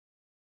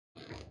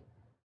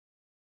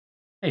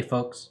Hey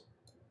folks,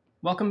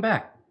 welcome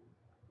back.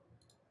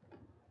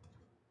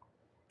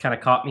 Kind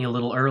of caught me a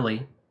little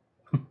early.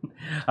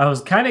 I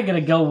was kind of going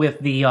to go with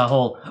the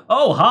whole,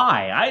 oh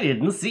hi, I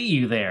didn't see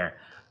you there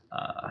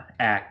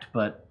act,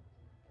 but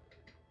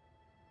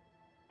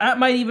that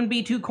might even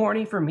be too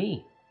corny for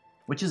me,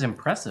 which is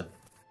impressive.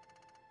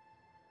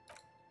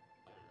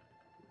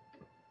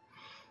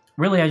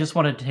 Really, I just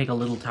wanted to take a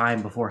little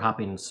time before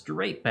hopping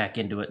straight back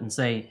into it and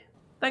say,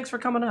 thanks for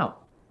coming out.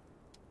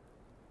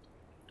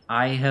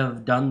 I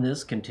have done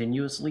this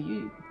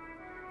continuously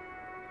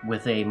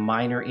with a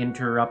minor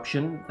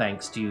interruption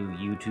thanks to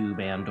YouTube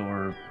and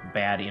or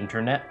bad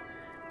internet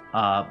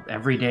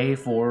every day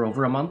for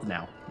over a month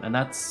now. And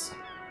that's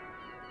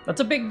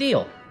a big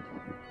deal.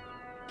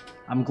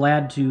 I'm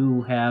glad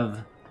to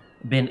have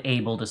been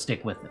able to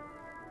stick with it.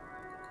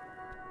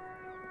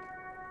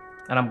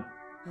 And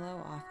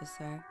Hello,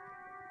 officer.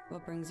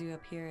 What brings you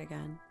up here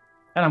again?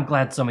 And I'm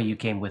glad some of you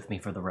came with me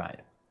for the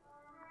ride.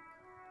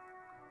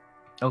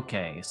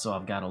 Okay, so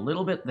I've got a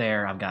little bit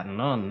there, I've got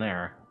none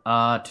there.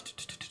 But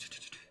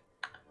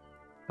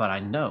I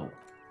know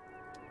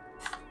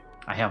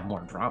I have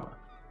more drama.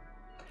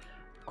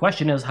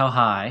 Question is, how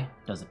high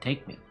does it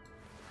take me?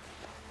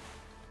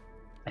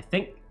 I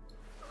think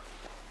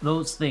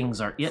those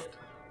things are it,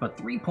 but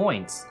 3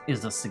 points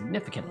is a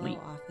significant leap.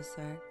 Hello,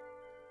 officer.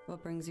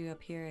 What brings you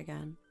up here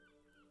again?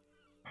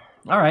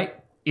 Alright,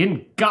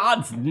 in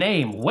God's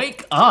name,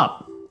 wake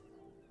up!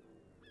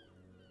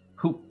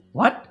 Who?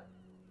 What?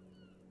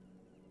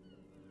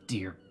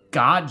 Dear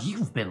God,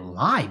 you've been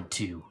lied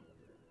to.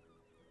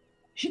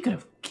 She could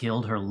have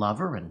killed her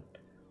lover and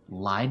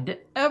lied to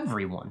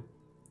everyone.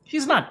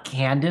 She's not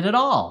candid at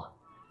all.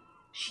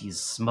 She's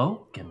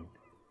smoke and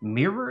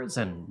mirrors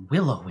and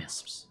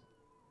will-o-wisps.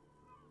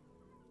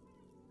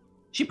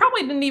 She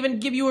probably didn't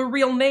even give you a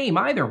real name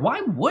either.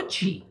 Why would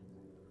she?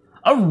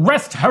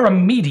 Arrest her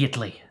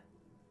immediately!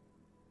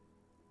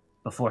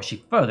 Before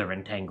she further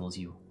entangles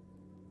you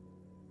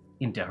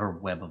into her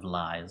web of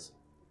lies.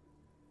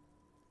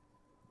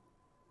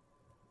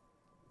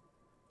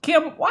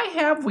 Kim, why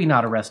have we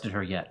not arrested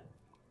her yet?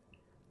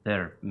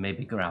 There may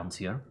be grounds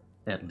here,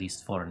 at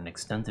least for an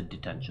extended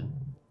detention.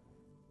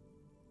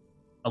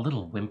 A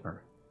little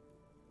whimper.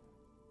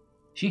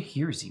 She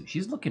hears you.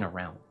 She's looking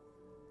around.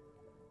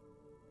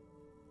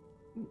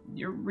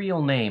 Your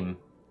real name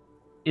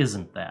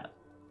isn't that.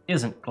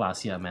 Isn't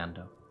Glacia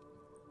Amando.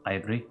 I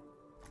agree.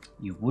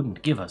 You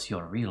wouldn't give us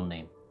your real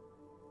name.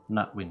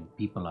 Not when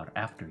people are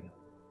after you.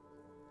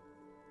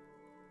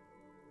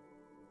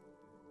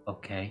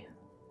 Okay.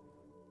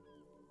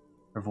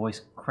 Her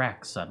voice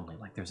cracks suddenly,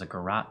 like there's a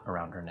garrote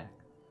around her neck.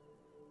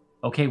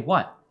 Okay,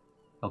 what?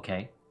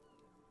 Okay.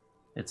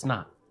 It's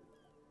not.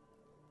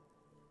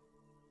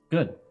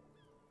 Good.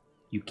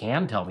 You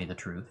can tell me the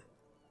truth.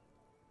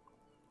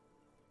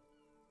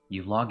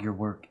 You log your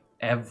work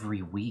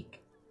every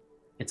week.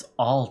 It's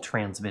all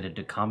transmitted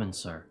to Common,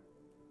 sir.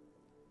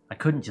 I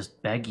couldn't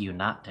just beg you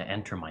not to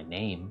enter my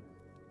name.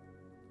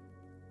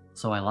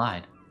 So I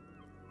lied.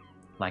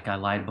 Like I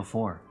lied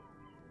before.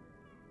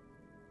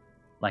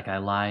 Like I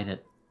lied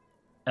at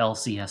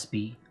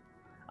LCSB.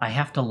 I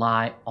have to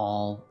lie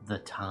all the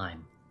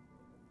time.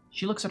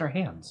 She looks at her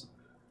hands.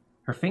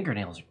 Her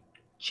fingernails are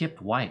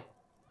chipped white.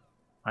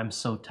 I'm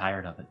so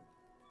tired of it.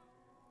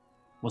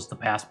 Was the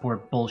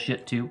passport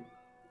bullshit too?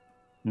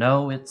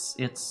 No, it's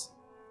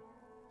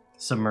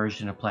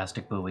submerged in a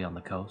plastic buoy on the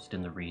coast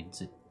in the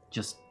reeds. It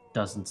just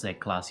doesn't say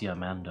Glacia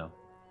Amando.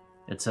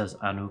 It says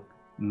Anouk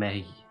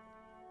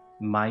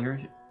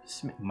Meyersmith?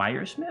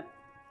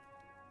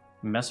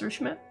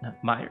 Messerschmitt? No,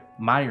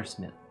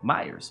 Meyersmith.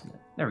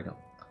 There we go.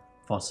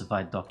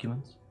 Falsified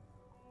documents.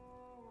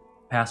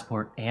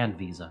 Passport and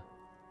visa.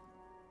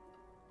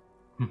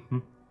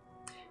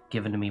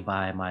 Given to me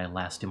by my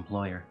last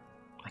employer.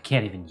 I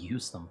can't even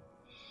use them.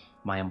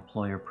 My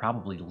employer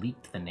probably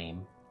leaked the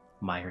name,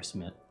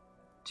 Meyersmith,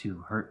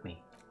 to hurt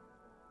me.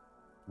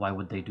 Why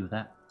would they do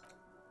that?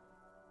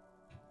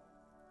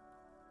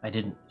 I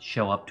didn't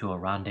show up to a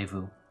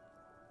rendezvous.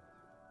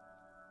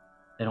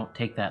 They don't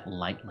take that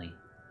lightly.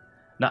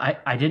 No,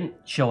 I didn't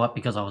show up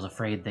because I was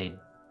afraid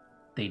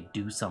they'd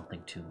do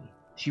something to me.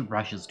 She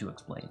rushes to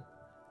explain.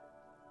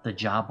 The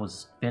job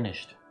was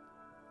finished.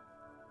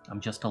 I'm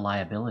just a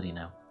liability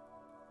now.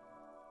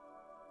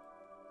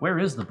 Where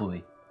is the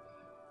buoy?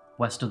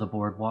 West of the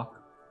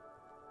boardwalk?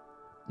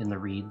 In the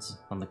reeds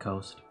on the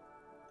coast?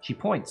 She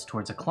points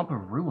towards a clump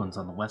of ruins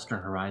on the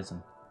western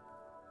horizon.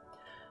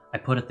 I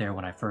put it there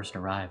when I first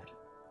arrived.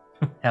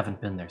 Haven't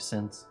been there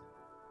since.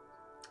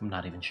 I'm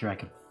not even sure I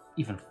could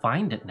even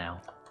find it now.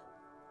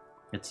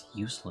 It's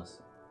useless.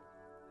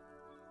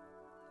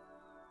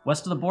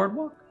 West of the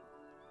boardwalk?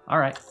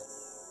 Alright,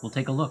 we'll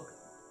take a look.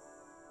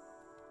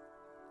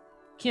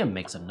 Kim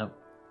makes a note.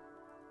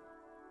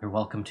 You're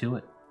welcome to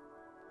it.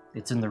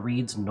 It's in the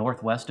reeds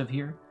northwest of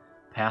here,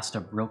 past a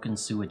broken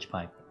sewage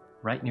pipe,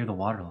 right near the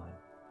waterline.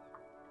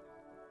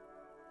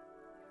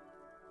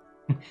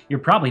 You're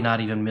probably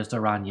not even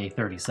Mr. Ranier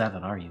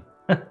 37, are you?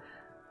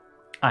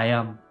 I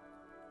am.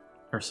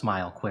 Her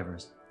smile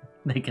quivers.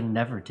 They can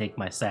never take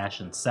my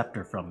sash and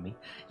scepter from me.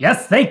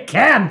 Yes, they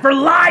can, for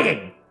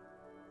lying!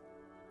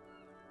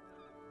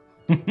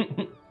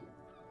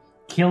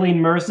 Killing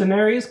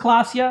mercenaries,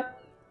 Klasya?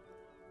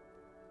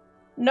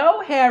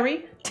 No,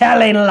 Harry.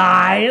 Telling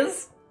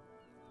lies?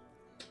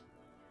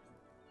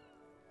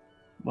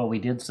 Well, we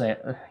did say...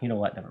 you know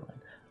what? Never mind.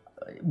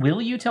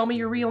 Will you tell me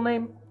your real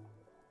name?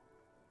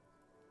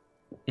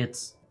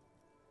 It's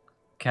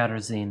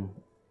Katarzyna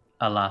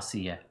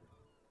Alasie.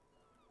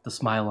 The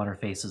smile on her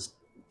face is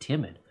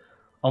timid,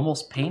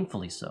 almost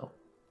painfully so.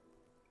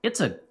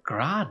 It's a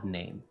Grad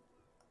name.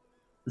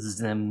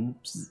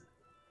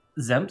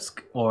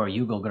 Zemsk or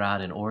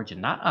Yugograd in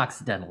origin, not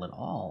Occidental at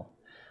all.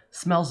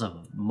 Smells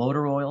of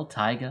motor oil,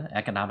 taiga,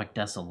 economic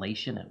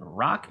desolation, and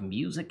rock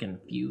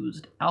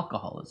music-infused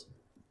alcoholism.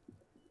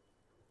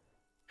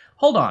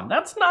 Hold on,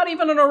 that's not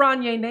even an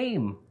Oranje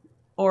name.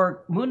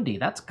 Or Mundi,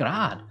 that's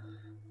Grad.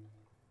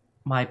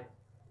 My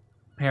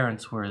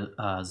parents were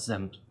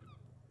Zemsk.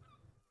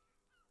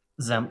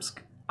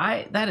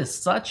 That is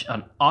such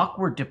an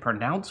awkward to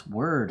pronounce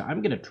word.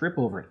 I'm gonna trip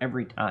over it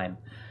every time.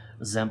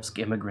 Zemsk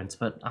immigrants,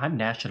 but I'm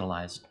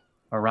nationalized.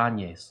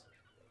 Oranjes.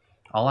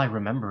 All I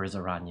remember is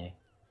Oranje.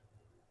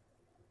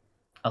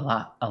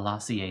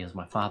 Alasie is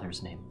my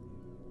father's name.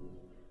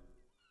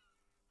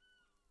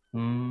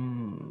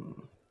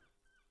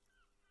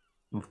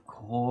 Of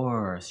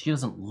course. She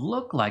doesn't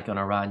look like an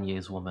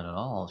Oranjes woman at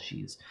all.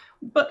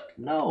 But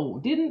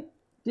no, didn't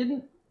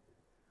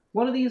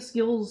one of these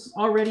skills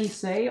already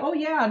say, oh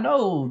yeah,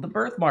 no, the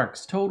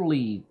birthmarks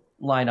totally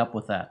line up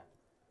with that.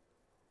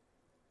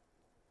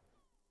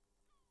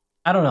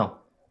 I don't know.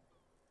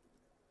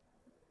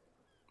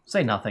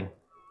 Say nothing.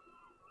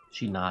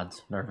 She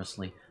nods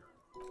nervously.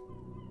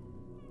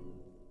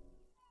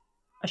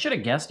 I should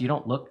have guessed you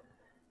don't look...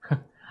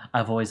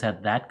 I've always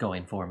had that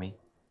going for me.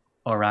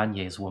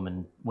 Oranjes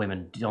women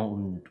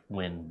don't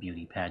win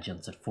beauty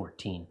pageants at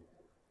 14.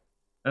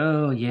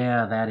 Oh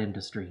yeah, that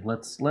industry.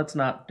 Let's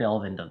not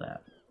delve into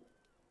that.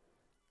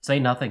 Say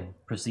nothing.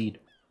 Proceed.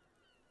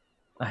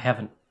 I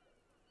haven't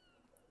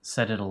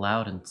said it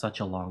aloud in such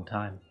a long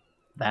time.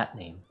 That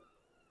name.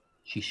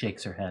 She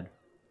shakes her head.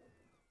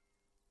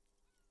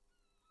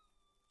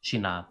 She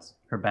nods,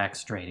 her back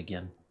straight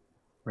again,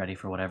 ready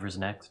for whatever's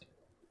next.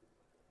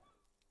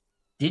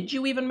 Did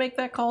you even make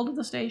that call to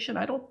the station?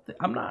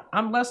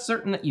 I'm less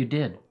certain that you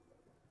did.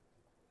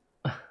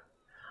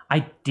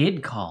 I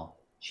did call.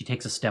 She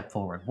takes a step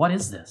forward. What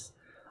is this?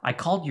 I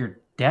called your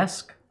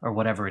desk, or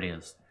whatever it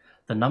is.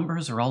 The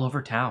numbers are all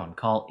over town.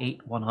 Call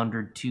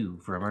 8102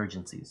 for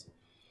emergencies.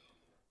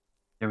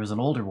 There was an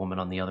older woman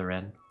on the other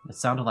end. It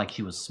sounded like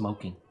she was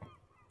smoking.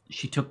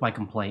 She took my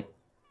complaint.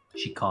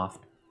 She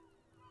coughed.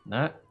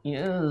 That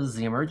is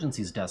the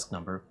emergencies desk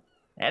number.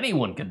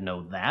 Anyone could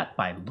know that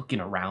by looking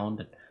around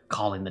and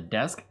calling the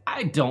desk.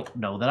 I don't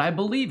know that I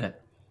believe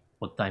it.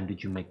 What time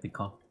did you make the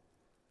call?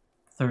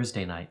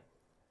 Thursday night.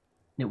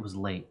 It was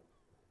late.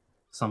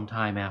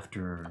 Sometime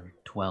after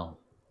 12.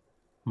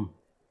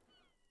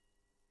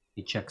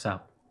 He checks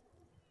out.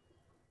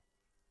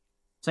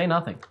 Say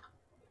nothing.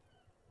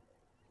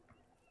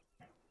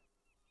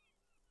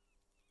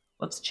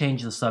 Let's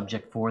change the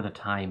subject for the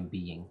time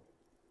being.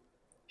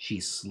 She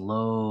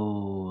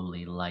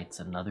slowly lights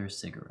another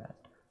cigarette.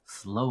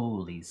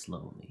 Slowly,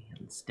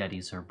 and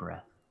steadies her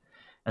breath,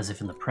 as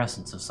if in the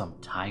presence of some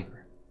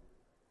tiger.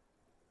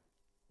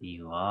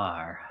 You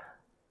are.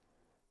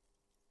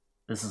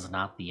 This is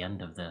not the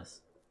end of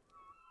this.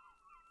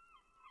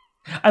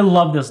 I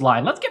love this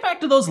line. Let's get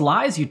back to those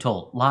lies you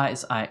told.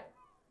 Lies,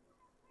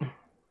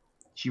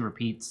 She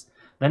repeats,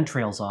 then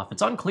trails off.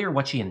 It's unclear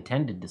what she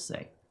intended to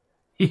say.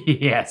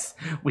 Yes,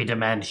 we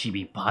demand she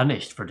be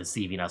punished for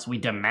deceiving us. We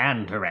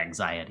demand her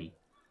anxiety.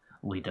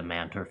 We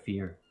demand her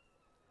fear.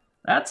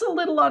 That's a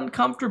little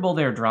uncomfortable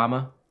there,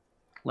 drama.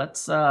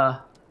 Let's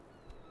not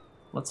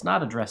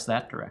address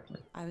that directly.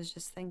 I was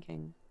just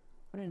thinking,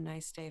 what a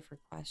nice day for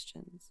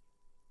questions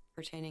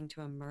pertaining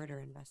to a murder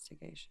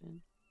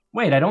investigation.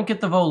 Wait, I don't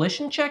get the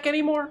volition check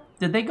anymore?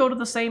 Did they go to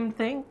the same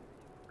thing?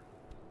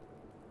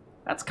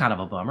 That's kind of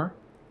a bummer.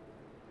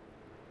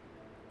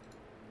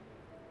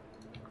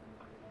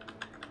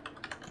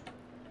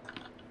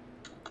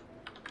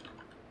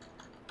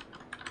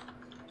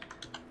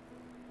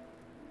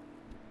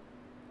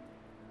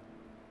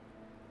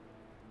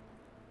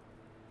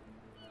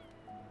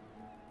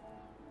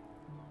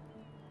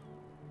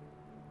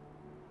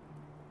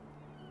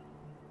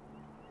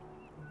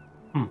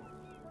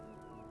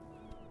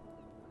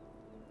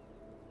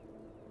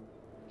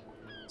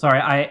 Sorry,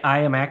 I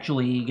am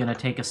actually going to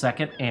take a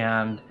second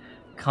and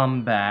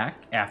come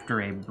back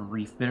after a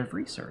brief bit of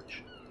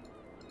research.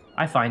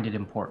 I find it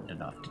important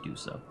enough to do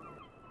so.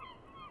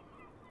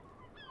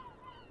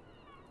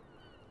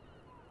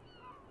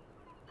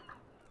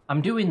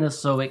 I'm doing this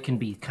so it can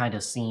be kind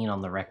of seen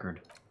on the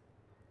record.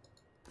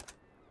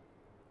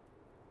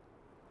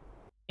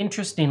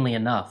 Interestingly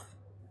enough,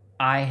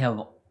 I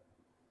have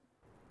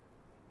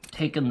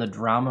taken the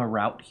drama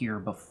route here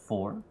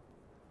before,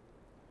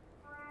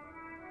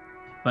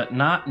 but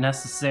not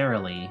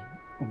necessarily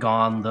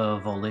gone the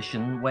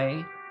volition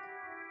way,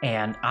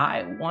 and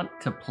I want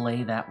to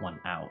play that one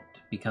out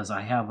because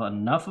I have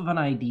enough of an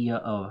idea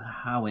of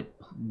how it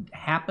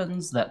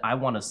happens that I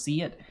want to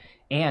see it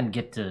and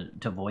get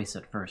to voice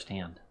it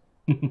firsthand.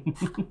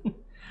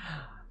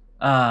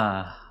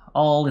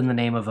 All in the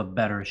name of a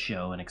better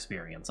show and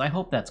experience. I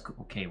hope that's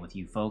okay with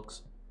you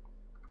folks.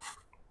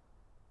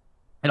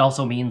 It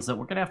also means that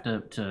we're gonna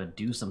have to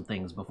do some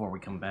things before we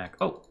come back.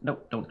 Oh, no,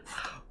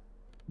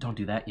 don't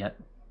do that yet.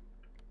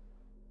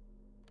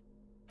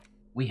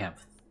 We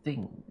have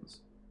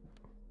things.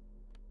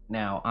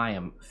 Now, I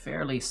am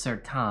fairly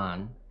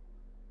certain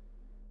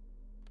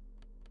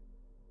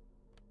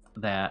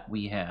that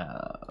we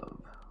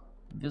have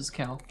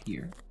VisCalc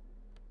here.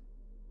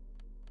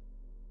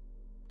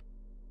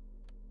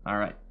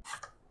 Alright.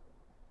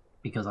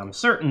 Because I'm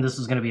certain this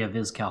is going to be a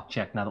VisCalc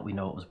check now that we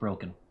know it was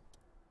broken.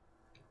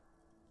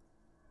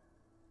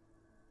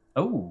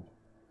 Oh.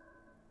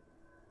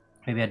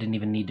 Maybe I didn't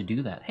even need to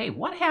do that. Hey,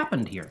 what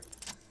happened here?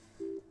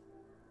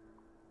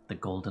 The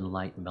golden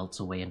light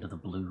melts away into the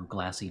blue,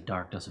 glassy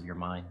darkness of your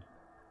mind.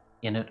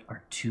 In it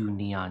are two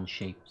neon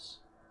shapes.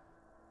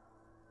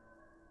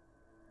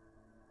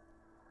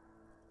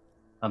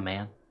 A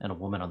man and a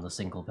woman on the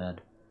single bed.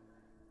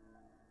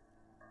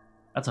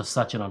 That's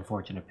such an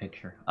unfortunate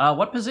picture.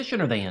 What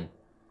position are they in?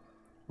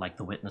 Like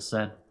the witness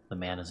said, the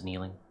man is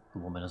kneeling, the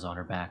woman is on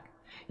her back.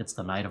 It's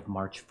the night of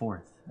March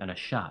 4th, and a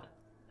shot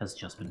has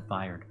just been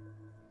fired.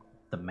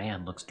 The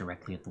man looks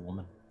directly at the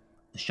woman.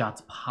 The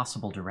shot's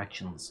possible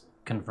directions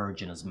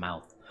converge in his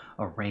mouth,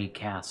 a ray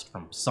cast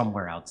from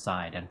somewhere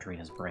outside entering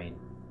his brain.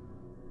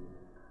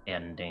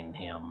 Ending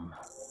him.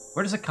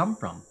 Where does it come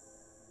from?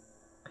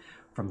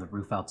 From the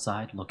roof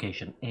outside,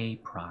 location A'.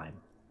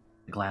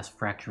 The glass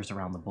fractures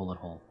around the bullet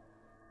hole.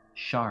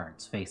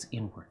 Shards face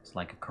inwards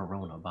like a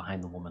corona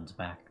behind the woman's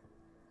back.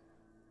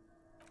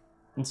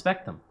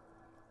 Inspect them.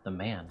 The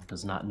man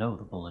does not know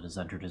the bullet has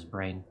entered his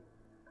brain.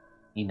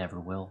 He never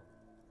will.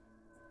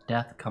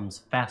 Death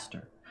comes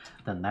faster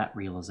than that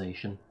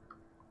realization.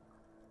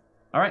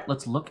 Alright,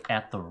 let's look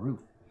at the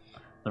roof.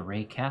 The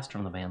ray cast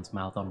from the man's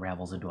mouth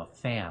unravels into a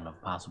fan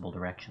of possible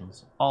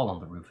directions, all on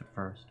the roof at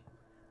first.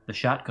 The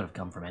shot could have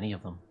come from any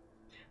of them.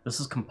 This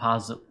is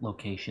composite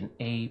location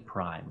A',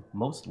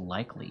 most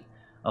likely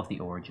of the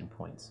origin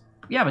points.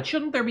 Yeah, but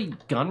shouldn't there be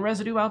gun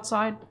residue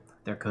outside?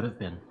 There could have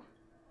been.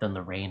 Then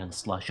the rain and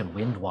slush and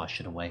wind washed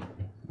it away.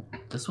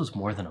 This was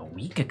more than a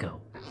week ago.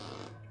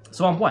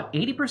 So I'm what,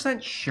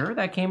 80% sure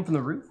that came from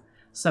the roof?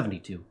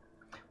 72.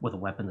 With a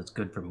weapon that's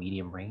good for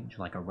medium range,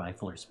 like a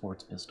rifle or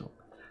sports pistol.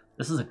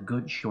 This is a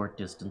good short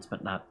distance,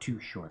 but not too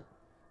short.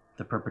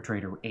 The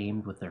perpetrator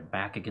aimed with their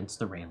back against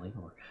the railing,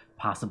 or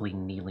possibly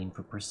kneeling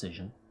for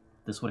precision.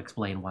 This would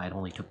explain why it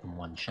only took them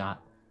one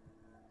shot.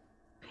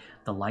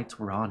 The lights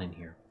were on in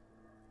here.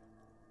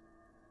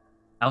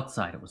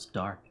 Outside it was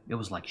dark. It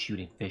was like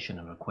shooting fish in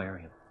an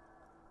aquarium.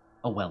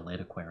 A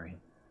well-lit aquarium.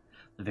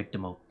 The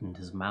victim opened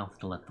his mouth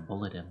to let the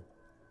bullet in.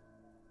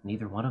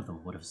 Neither one of them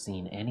would have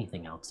seen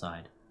anything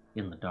outside,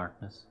 in the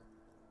darkness.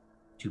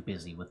 Too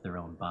busy with their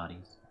own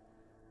bodies.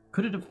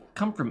 Could it have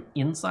come from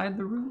inside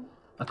the room?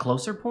 A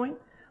closer point?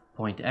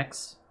 Point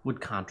X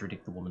would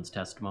contradict the woman's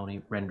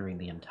testimony, rendering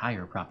the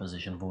entire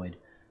proposition void.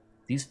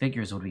 These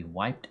figures would be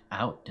wiped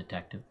out,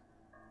 detective.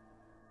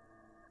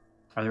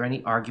 Are there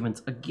any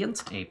arguments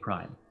against A'?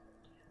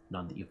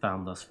 None that you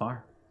found thus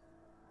far.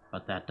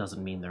 But that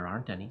doesn't mean there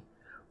aren't any.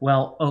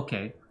 Well,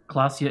 okay,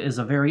 Klasia is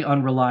a very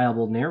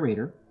unreliable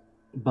narrator,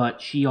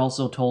 but she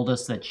also told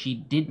us that she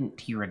didn't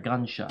hear a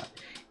gunshot.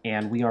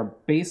 And we are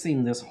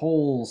basing this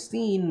whole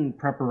scene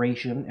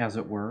preparation, as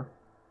it were,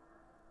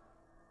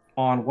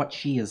 on what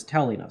she is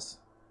telling us.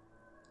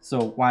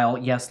 So while,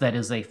 yes, that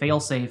is a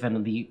failsafe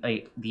and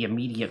the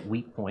immediate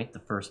weak point, the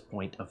first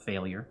point of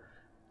failure,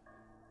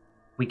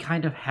 we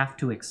kind of have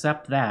to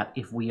accept that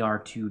if we are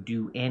to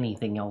do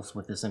anything else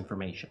with this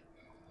information.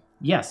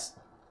 Yes,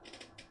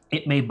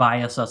 it may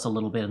bias us a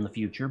little bit in the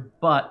future,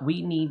 but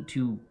we need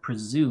to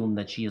presume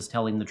that she is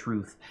telling the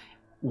truth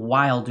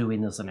while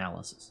doing this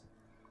analysis.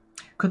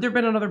 Could there have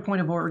been another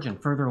point of origin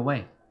further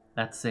away?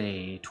 That's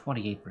a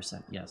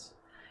 28% yes.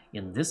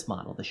 In this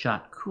model, the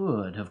shot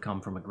could have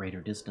come from a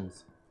greater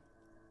distance.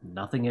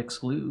 Nothing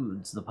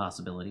excludes the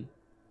possibility.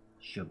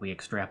 Should we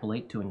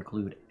extrapolate to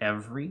include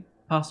every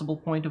possible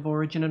point of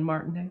origin in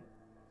Martindale?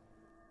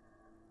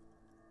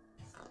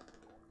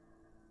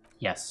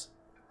 Yes.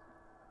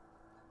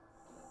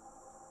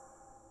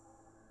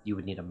 You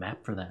would need a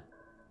map for that.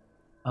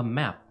 A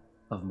map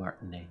of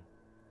Martindale.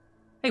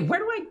 Hey, where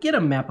do I get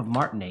a map of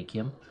Martindale,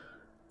 Kim?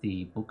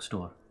 The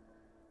bookstore.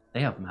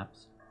 They have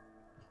maps.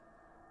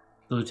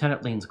 The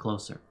lieutenant leans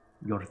closer.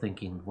 You're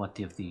thinking, what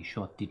if the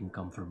shot didn't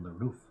come from the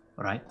roof,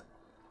 right?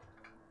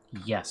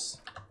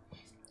 Yes.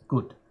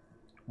 Good.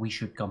 We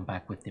should come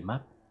back with the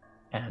map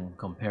and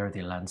compare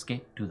the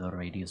landscape to the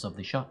radius of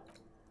the shot.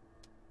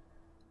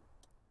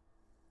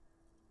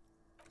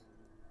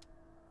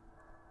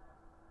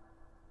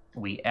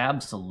 We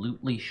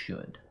absolutely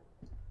should.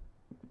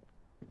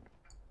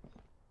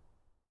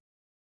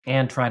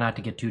 And try not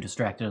to get too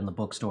distracted in the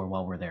bookstore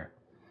while we're there.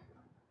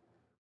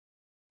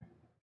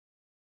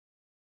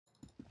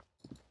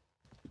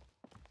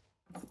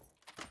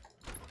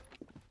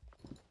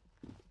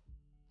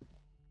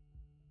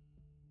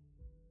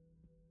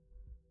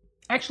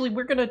 Actually,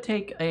 we're gonna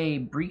take a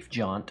brief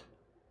jaunt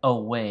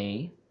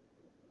away.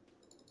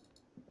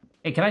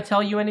 Hey, can I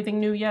tell you anything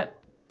new yet?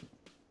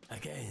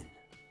 Again,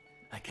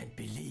 I can't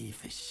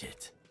believe this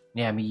shit.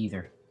 Yeah, me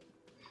either.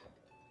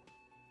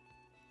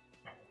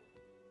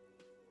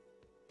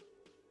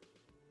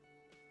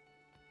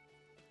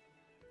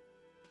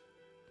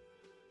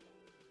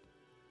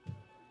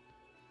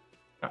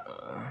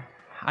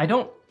 I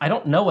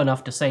don't know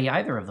enough to say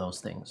either of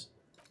those things.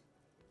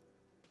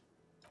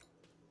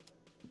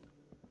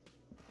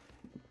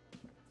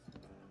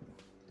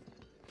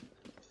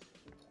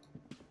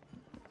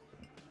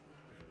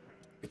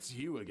 It's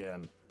you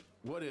again.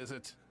 What is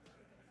it?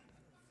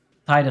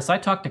 Titus, I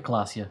talked to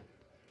Klaasje.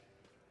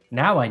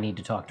 Now I need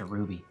to talk to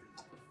Ruby.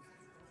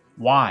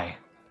 Why?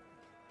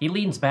 He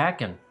leans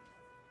back and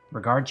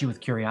regards you with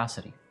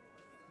curiosity.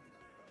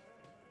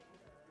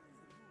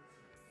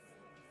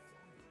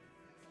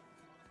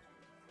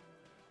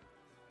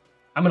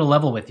 I'm gonna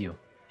level with you.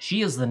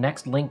 She is the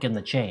next link in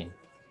the chain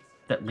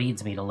that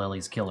leads me to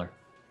Lily's killer.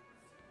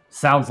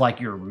 Sounds like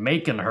you're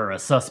making her a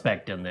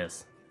suspect in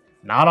this.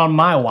 Not on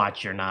my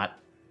watch, you're not.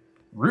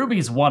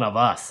 Ruby's one of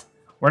us.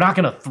 We're not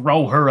gonna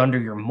throw her under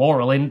your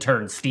moral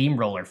intern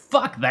steamroller.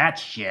 Fuck that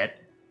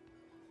shit.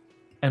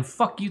 And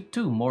fuck you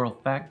too, moral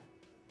fact.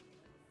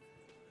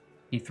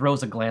 He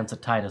throws a glance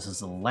at Titus as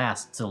the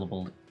last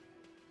syllable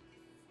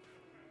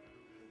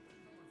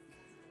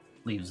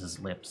leaves his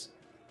lips.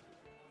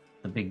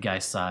 The big guy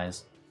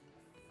sighs.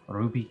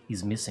 Ruby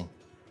is missing.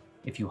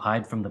 If you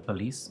hide from the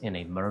police in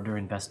a murder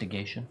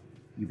investigation,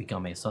 you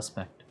become a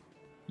suspect.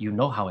 You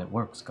know how it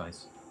works,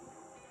 guys.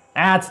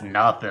 That's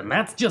nothing.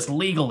 That's just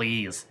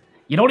legalese.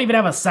 You don't even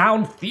have a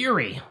sound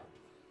theory.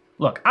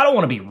 Look, I don't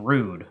want to be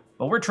rude,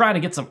 but we're trying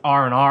to get some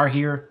R&R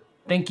here.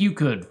 Think you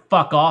could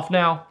fuck off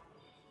now?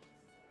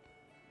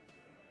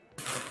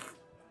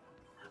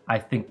 I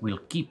think we'll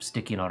keep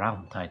sticking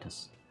around,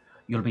 Titus.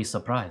 You'll be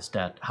surprised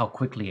at how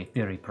quickly a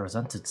theory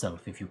presents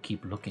itself if you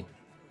keep looking.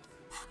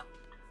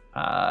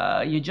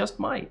 You just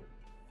might.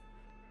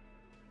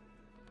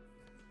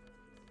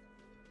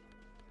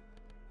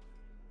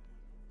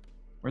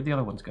 Where'd the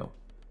other ones go?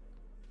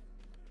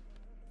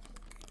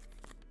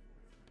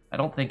 I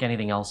don't think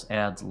anything else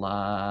adds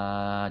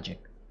logic.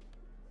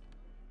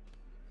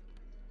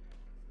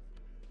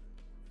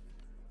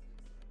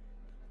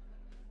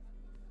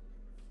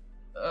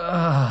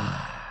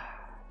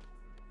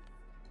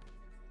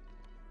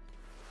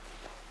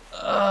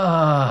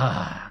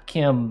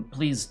 Kim,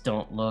 please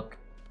don't look.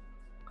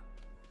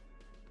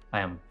 I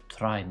am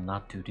trying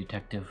not to,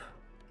 detective.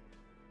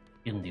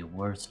 In the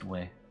worst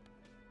way.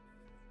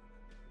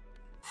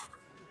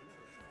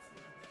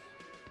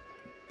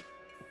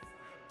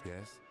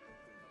 Yes?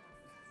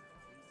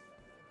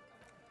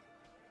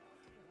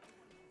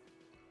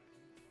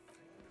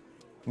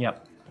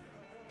 Yep.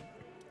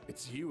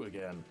 It's you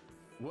again.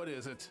 What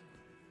is it?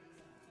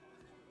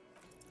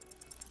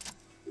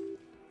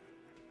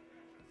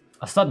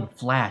 A sudden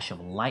flash of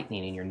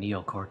lightning in your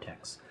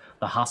neocortex.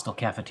 The hostile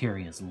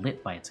cafeteria is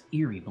lit by its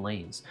eerie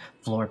blaze.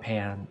 Floor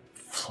plans,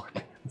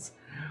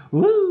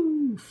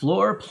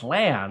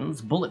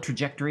 bullet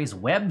trajectories,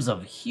 webs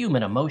of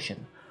human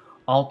emotion,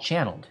 all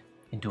channeled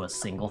into a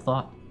single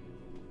thought.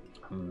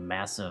 A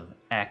massive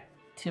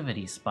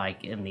activity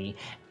spike in the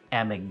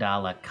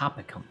amygdala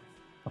capicum,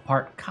 a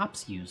part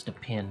cops use to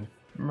pin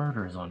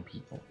murders on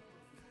people.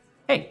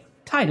 Hey,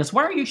 Titus,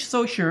 why are you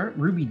so sure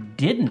Ruby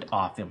didn't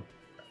off him?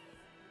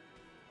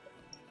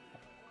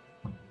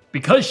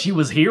 Because she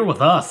was here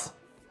with us.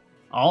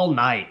 All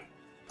night.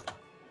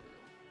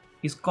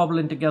 He's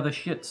cobbling together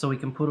shit so he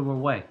can put her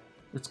away.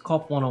 It's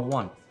Cop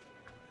 101.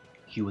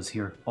 She was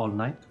here all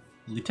night.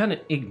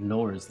 Lieutenant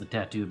ignores the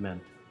tattooed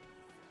man.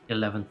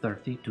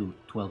 11:30 to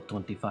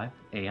 12:25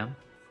 a.m.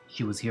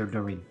 She was here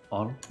during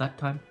all that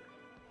time.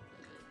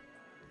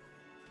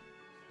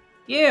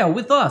 Yeah,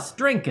 with us,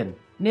 drinking,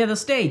 near the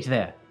stage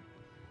there.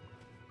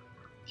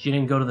 She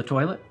didn't go to the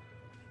toilet?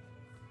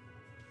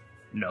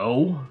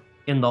 No.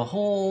 In the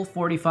whole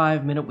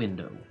 45-minute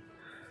window.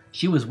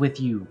 She was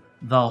with you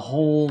the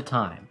whole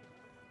time.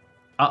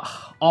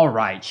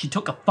 Alright, she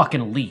took a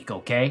fucking leak,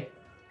 okay?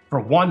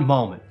 For one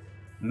moment.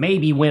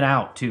 Maybe went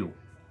out, too.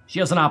 She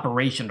has an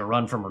operation to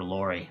run from her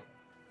lorry.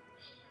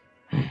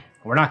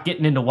 We're not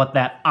getting into what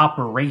that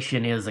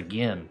operation is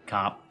again,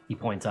 cop, he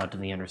points out to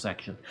the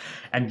intersection.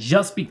 And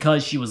just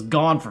because she was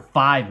gone for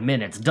 5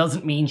 minutes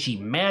doesn't mean she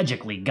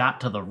magically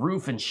got to the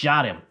roof and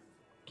shot him.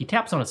 He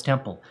taps on his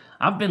temple.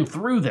 I've been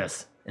through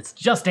this. It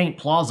just ain't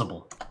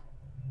plausible.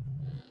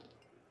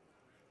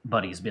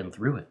 But he's been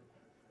through it.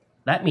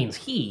 That means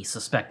he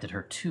suspected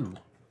her too.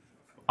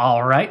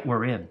 All right,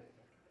 we're in.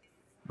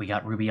 We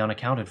got Ruby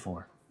unaccounted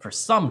for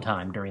some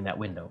time during that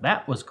window.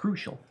 That was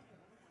crucial.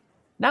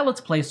 Now let's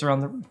place her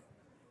on the roof.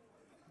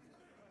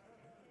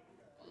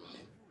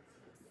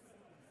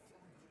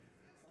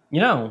 You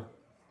know,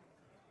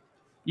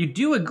 you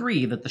do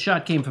agree that the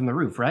shot came from the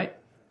roof, right?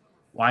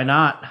 Why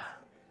not?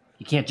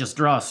 You can't just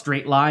draw a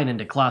straight line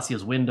into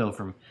Klaasje's window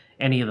from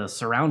any of the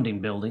surrounding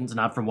buildings,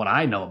 not from what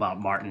I know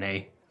about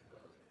Martinet.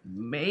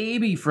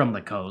 Maybe from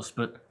the coast,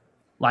 but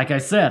Like I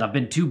said, I've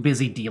been too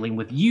busy dealing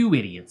with you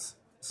idiots.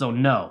 So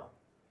no,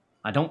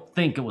 I don't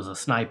think it was a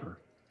sniper.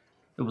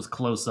 It was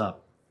close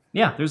up.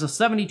 Yeah, there's a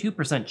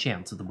 72%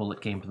 chance that the bullet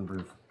came from the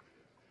roof.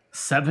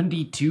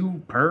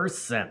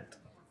 72%.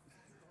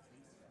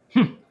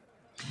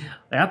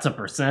 That's a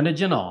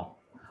percentage and all.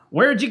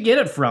 Where'd you get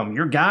it from?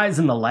 Your guys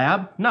in the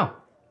lab? No,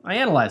 I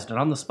analyzed it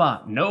on the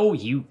spot. No,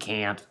 you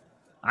can't.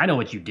 I know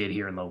what you did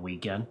here in the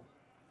weekend.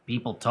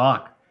 People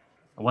talk.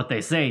 And what they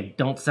say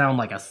don't sound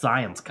like a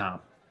science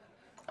cop.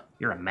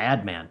 You're a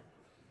madman.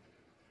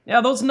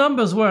 Yeah, those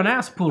numbers were an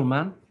ass pull,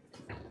 man.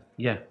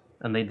 Yeah,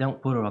 and they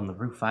don't put her on the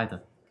roof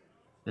either.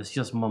 It's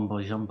just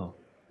mumbo-jumbo.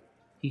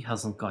 He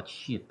hasn't got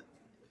shit.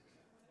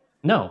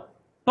 No,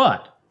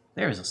 but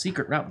there is a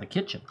secret route in the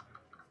kitchen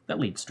that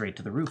leads straight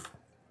to the roof.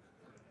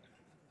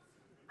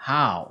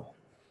 How?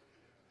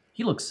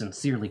 He looks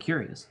sincerely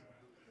curious.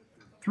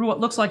 Through what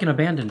looks like an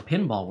abandoned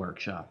pinball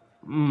workshop.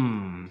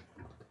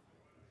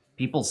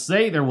 People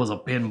say there was a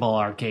pinball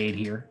arcade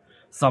here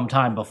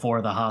sometime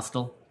before the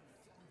hostel.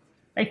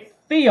 Hey,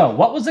 Theo,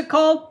 what was it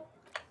called?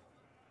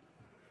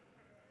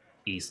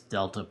 East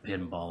Delta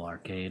Pinball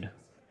Arcade.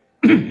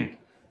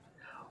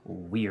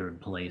 Weird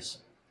place.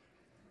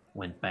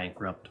 Went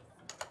bankrupt.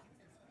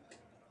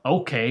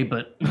 Okay,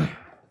 but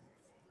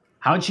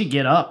how'd she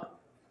get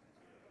up?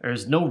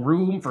 There's no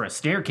room for a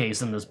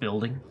staircase in this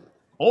building.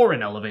 Or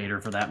an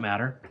elevator, for that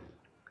matter.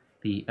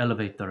 The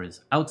elevator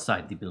is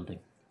outside the building.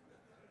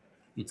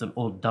 It's an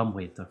old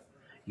dumbwaiter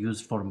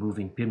used for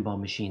moving pinball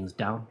machines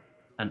down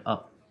and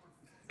up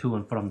to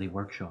and from the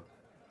workshop.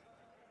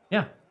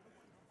 Yeah.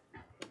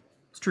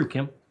 It's true,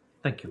 Kim.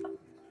 Thank you.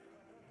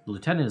 The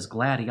lieutenant is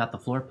glad he got the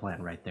floor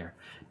plan right there.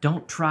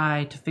 Don't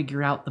try to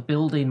figure out the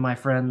building, my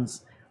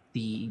friends.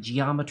 The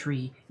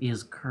geometry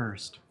is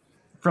cursed.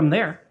 From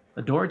there,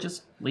 the door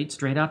just leads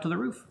straight out to the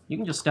roof. You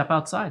can just step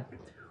outside.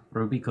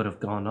 Ruby could have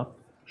gone up,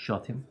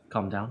 shot him,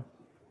 come down,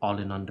 all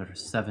in under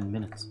 7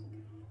 minutes.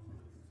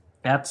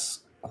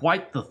 That's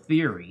quite the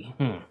theory.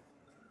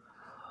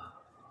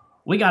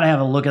 We gotta have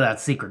a look at that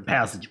secret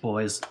passage,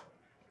 boys.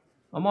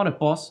 I'm on it,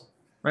 boss.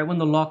 Right when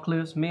the lock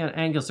clears, me and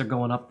Angus are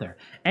going up there.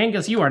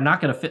 Angus, you are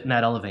not gonna fit in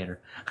that elevator.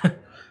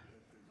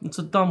 It's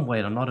a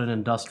dumbwaiter, not an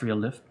industrial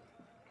lift.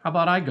 How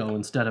about I go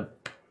instead of...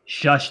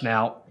 Shush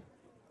now.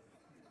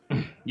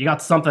 You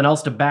got something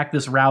else to back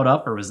this route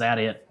up, or was that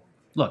it?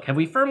 Look, have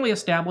we firmly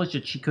established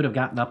that she could have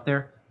gotten up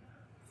there?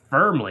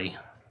 Firmly.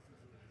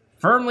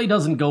 Firmly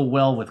doesn't go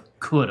well with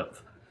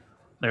could've.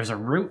 There's a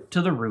route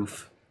to the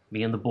roof.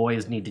 Me and the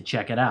boys need to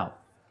check it out.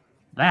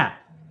 That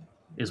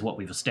is what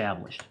we've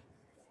established.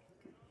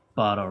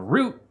 But a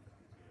route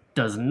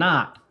does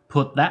not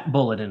put that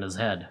bullet in his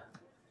head.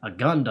 A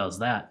gun does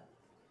that.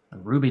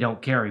 And Ruby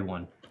don't carry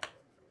one.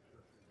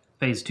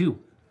 Phase 2.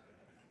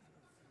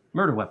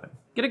 Murder weapon.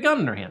 Get a gun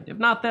in her hand. If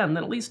not then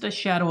at least a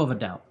shadow of a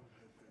doubt.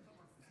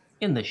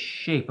 In the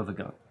shape of a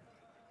gun.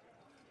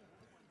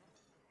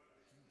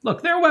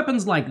 Look, there are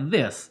weapons like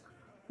this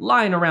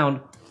lying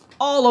around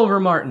all over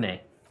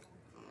Martinet.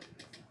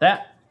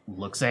 That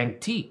looks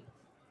antique.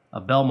 A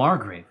Belle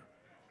Margrave.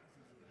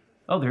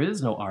 Oh, there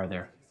is no R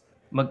there.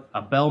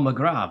 A Belle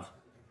Magrave.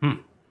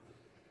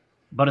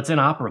 But it's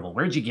inoperable.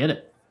 Where'd you get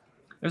it?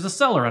 There's a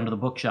cellar under the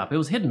bookshop. It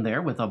was hidden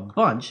there with a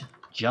bunch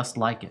just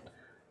like it.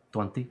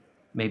 20,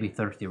 maybe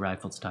 30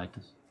 rifles,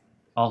 Titus.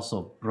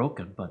 Also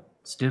broken, but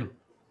still,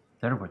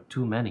 there were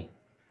too many.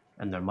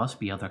 And there must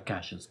be other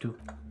caches, too.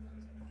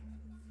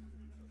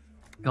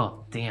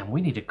 God damn,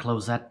 we need to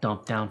close that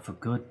dump down for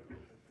good.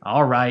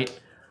 All right,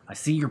 I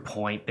see your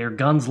point. There are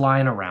guns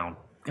lying around.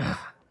 Ugh,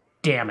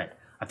 damn it.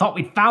 I thought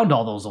we'd found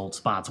all those old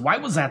spots. Why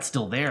was that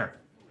still there?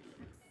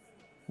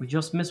 We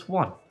just missed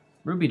one.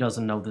 Ruby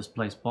doesn't know this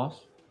place,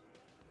 boss.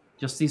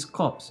 Just these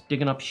cops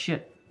digging up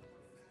shit.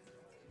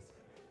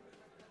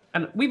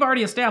 And we've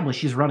already established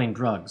she's running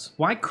drugs.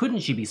 Why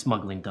couldn't she be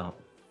smuggling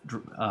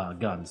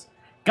guns?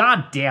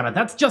 God damn it,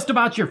 that's just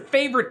about your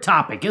favorite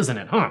topic, isn't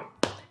it, huh?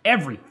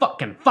 Every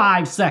fucking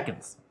 5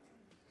 seconds.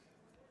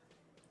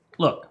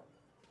 Look,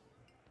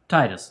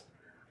 Titus,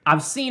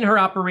 I've seen her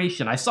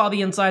operation. I saw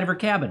the inside of her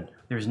cabin.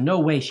 There's no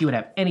way she would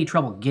have any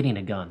trouble getting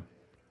a gun.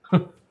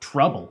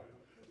 Trouble?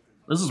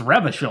 This is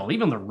Revachol.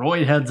 Even the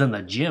roid heads in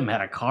the gym had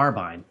a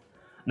carbine.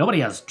 Nobody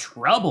has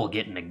trouble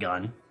getting a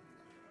gun.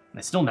 I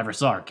still never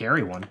saw her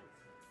carry one.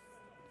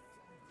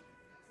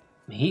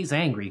 He's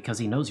angry because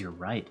he knows you're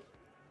right.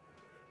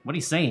 What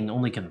he's saying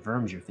only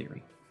confirms your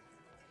theory.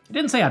 He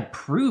didn't say I'd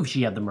prove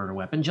she had the murder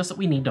weapon, just that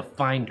we need to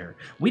find her.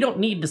 We don't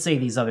need to say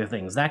these other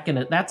things.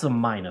 That's a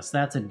minus.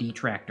 That's a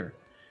detractor.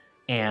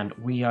 And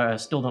we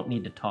still don't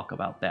need to talk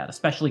about that,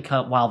 especially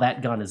while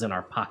that gun is in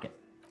our pocket.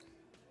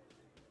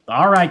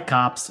 All right,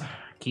 cops.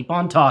 Keep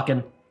on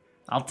talking.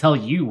 I'll tell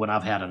you when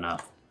I've had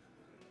enough.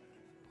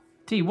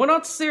 T, we're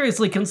not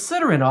seriously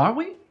considering, are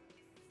we?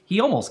 He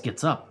almost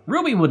gets up.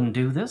 Ruby wouldn't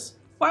do this.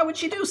 Why would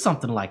she do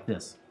something like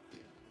this?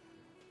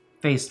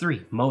 Phase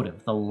 3,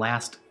 motive, the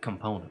last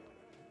component.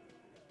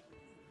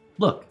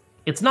 Look,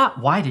 it's not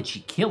why did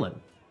she kill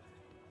him.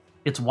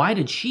 It's why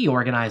did she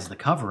organize the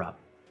cover-up.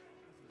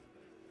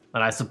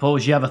 And I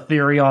suppose you have a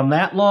theory on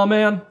that,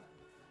 lawman?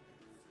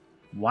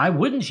 Why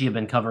wouldn't she have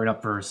been covering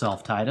up for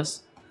herself,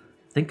 Titus?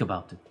 Think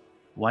about it.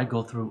 Why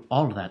go through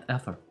all that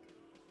effort?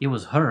 It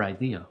was her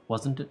idea,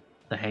 wasn't it?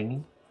 The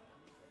hanging?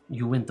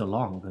 You went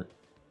along, but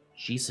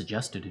she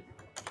suggested it.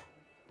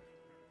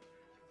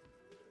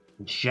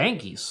 And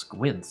Shanky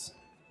squints,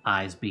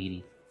 eyes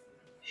beady.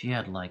 She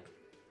had, like,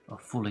 a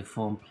fully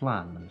formed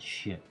plan and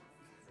shit.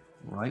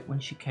 Right when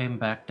she came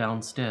back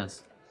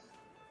downstairs.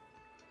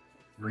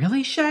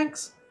 Really,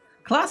 Shanks?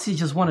 Classy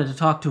just wanted to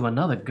talk to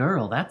another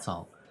girl, that's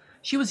all.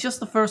 She was just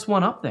the first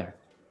one up there.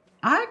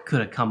 I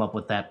could have come up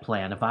with that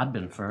plan if I'd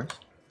been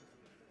first.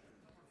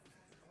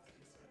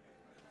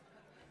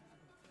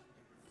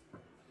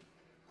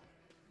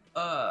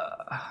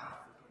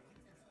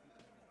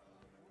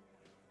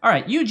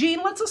 Alright,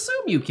 Eugene, let's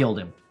assume you killed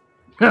him.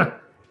 Huh.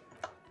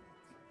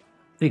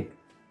 Think.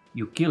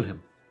 You kill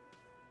him.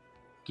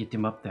 Get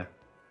him up there.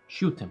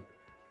 Shoot him.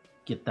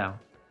 Get down.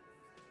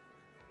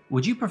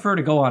 Would you prefer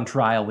to go on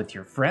trial with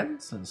your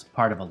friends as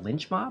part of a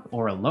lynch mob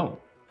or alone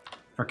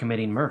for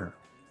committing murder?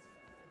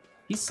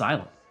 He's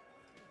silent.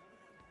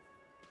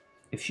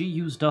 If she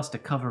used us to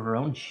cover her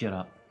own shit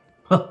up,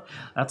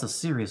 that's a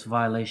serious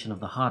violation of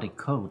the Hottie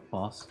Code,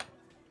 boss.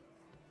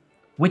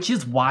 Which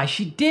is why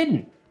she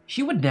didn't.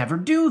 She would never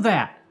do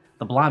that.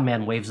 The blonde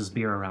man waves his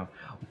beer around.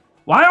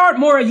 Why aren't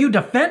more of you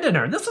defending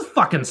her? This is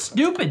fucking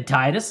stupid,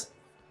 Titus.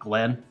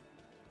 Glenn.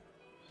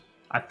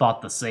 I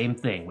thought the same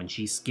thing when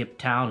she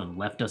skipped town and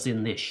left us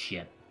in this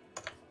shit.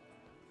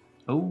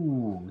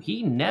 Oh,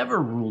 he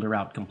never ruled her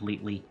out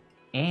completely,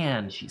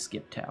 and she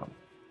skipped town.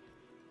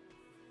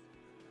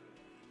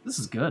 This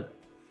is good.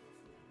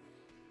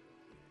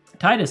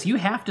 Titus, you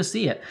have to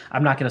see it.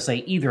 I'm not going to say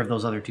either of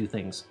those other two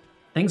things.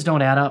 Things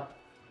don't add up.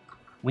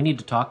 We need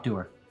to talk to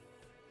her.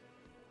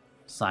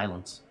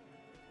 Silence.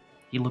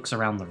 He looks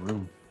around the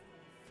room.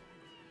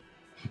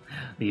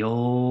 The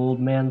old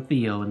man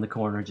Theo in the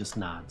corner just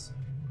nods.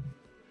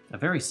 A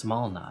very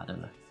small nod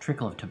and a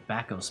trickle of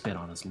tobacco spit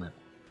on his lip.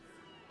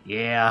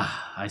 Yeah,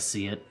 I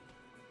see it.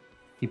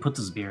 He puts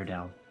his beer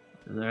down.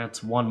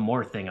 That's one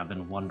more thing I've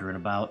been wondering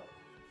about.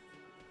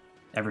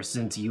 Ever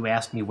since you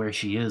asked me where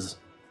she is.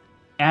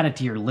 Add it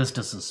to your list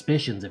of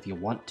suspicions if you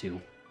want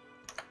to.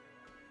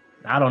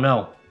 I don't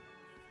know.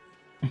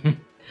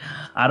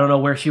 I don't know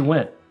where she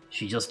went.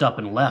 She just up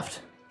and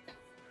left.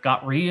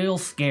 Got real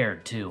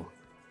scared, too.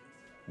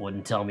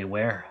 Wouldn't tell me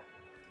where.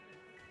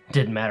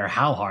 Didn't matter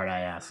how hard I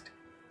asked.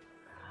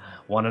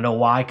 Want to know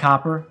why,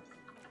 Copper?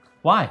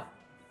 Why?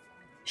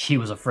 She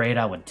was afraid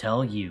I would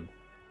tell you.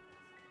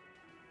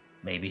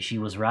 Maybe she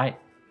was right.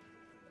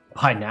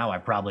 By now I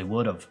probably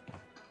would have.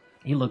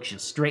 He looks you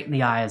straight in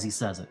the eye as he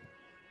says it.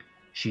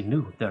 She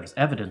knew there's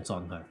evidence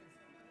on her,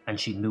 and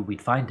she knew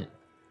we'd find it.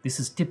 This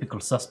is typical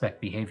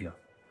suspect behavior.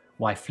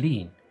 Why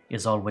fleeing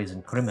is always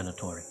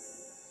incriminatory.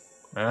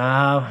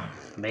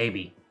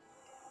 Maybe.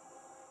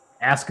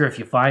 Ask her if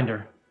you find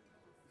her.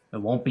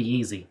 It won't be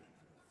easy.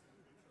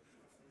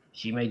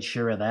 She made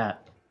sure of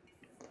that.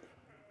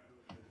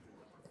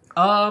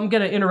 I'm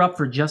gonna interrupt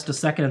for just a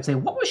second and say,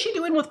 what was she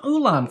doing with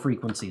Ulan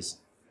frequencies?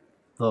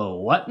 The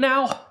what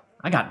now?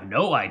 I got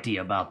no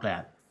idea about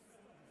that.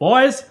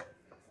 Boys?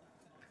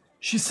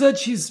 She said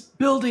she's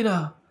building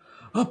a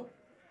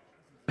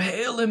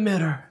pale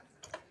emitter.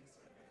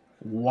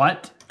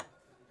 What?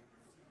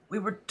 We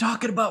were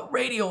talking about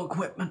radio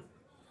equipment.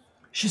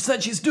 She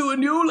said she's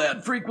doing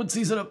Ulan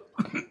frequencies and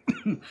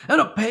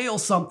a pale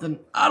something.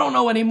 I don't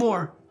know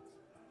anymore.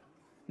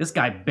 This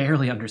guy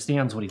barely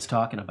understands what he's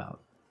talking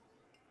about.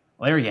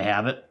 Well, there you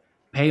have it.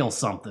 Pale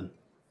something.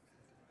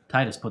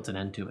 Titus puts an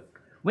end to it.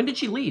 When did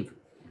she leave?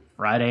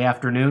 Friday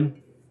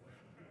afternoon.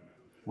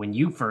 When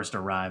you first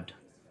arrived,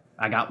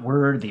 I got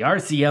word the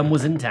RCM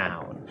was in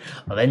town.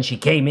 Well, then she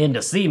came in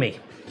to see me.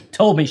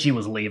 Told me she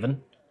was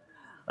leaving.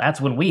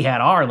 That's when we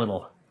had our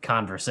little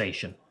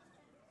conversation.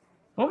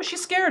 What was she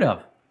scared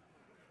of?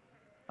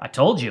 I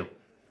told you.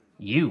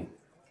 You.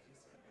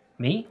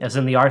 Me? As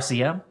in the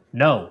RCM?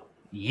 No,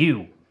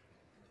 you.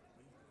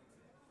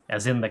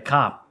 As in the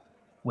cop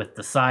with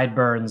the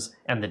sideburns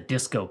and the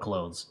disco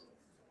clothes.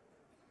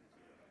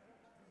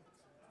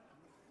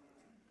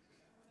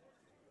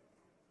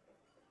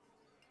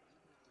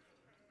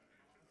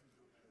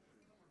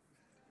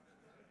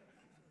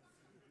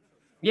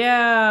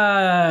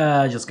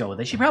 Yeah, just go with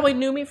it. She probably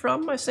knew me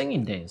from my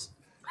singing days.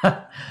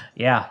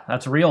 Yeah,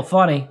 that's real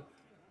funny.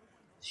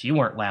 She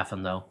weren't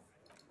laughing, though.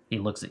 He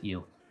looks at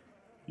you.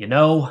 You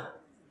know,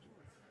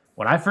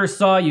 when I first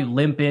saw you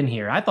limp in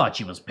here, I thought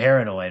she was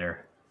paranoid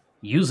or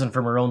using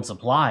from her own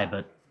supply,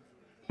 but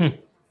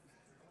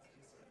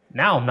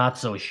now I'm not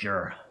so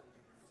sure.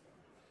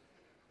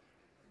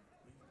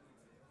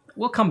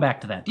 We'll come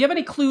back to that. Do you have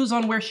any clues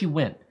on where she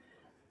went?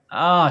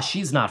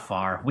 She's not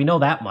far. We know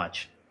that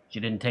much. She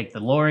didn't take the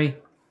lorry,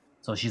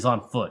 so she's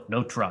on foot,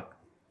 no truck.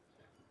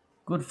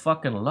 Good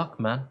fucking luck,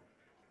 man.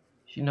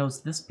 She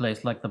knows this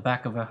place like the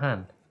back of her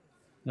hand.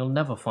 You'll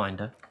never find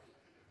her.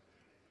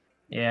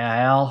 Yeah,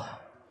 Al,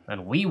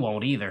 and we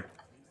won't either.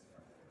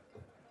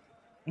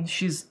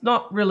 She's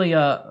not really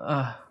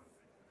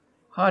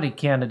hardy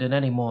candidate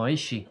anymore, is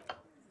she?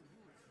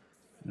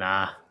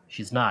 Nah,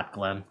 she's not,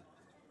 Glenn.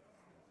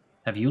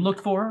 Have you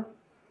looked for her?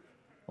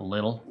 A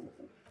little.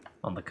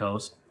 On the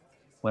coast.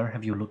 Where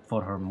have you looked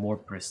for her more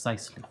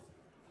precisely?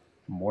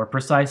 More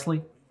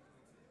precisely?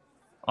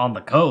 On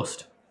the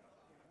coast.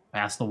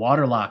 Past the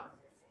waterlock.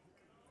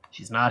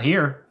 She's not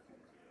here.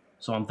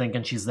 So I'm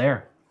thinking she's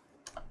there.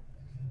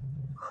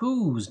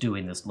 Who's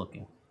doing this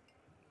looking?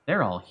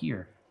 They're all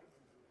here.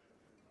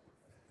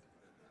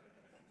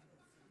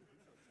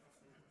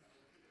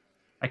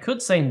 I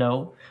could say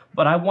no,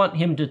 but I want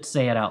him to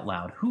say it out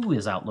loud. Who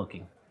is out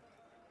looking?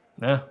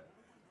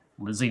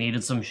 Lizzie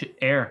needed some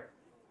air.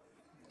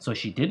 So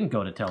she didn't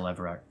go to tell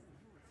Everard.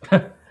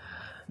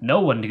 No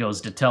one goes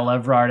to tell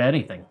Everard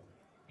anything.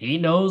 He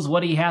knows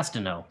what he has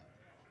to know.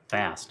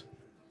 Fast.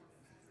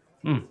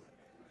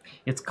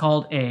 It's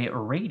called a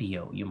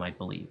radio, you might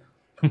believe.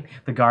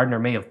 The gardener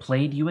may have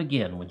played you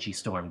again when she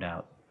stormed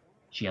out.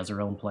 She has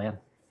her own plan.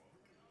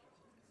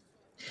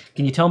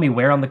 Can you tell me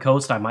where on the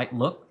coast I might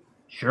look?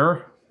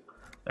 Sure.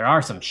 There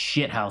are some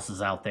shit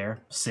houses out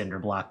there,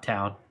 Cinderblock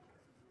Town.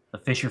 The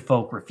fisher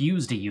folk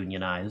refuse to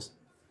unionize,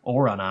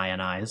 or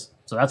unionize,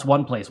 so that's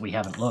one place we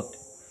haven't looked.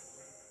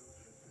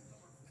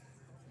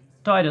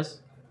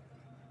 Titus,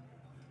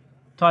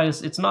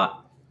 it's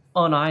not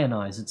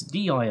unionized, it's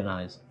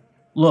deionized.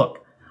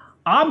 Look,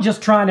 I'm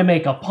just trying to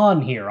make a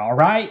pun here,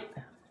 alright?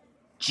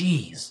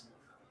 Jeez.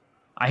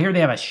 I hear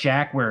they have a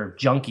shack where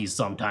junkies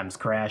sometimes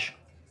crash.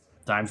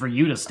 Time for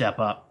you to step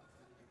up.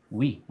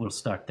 We will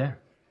start there.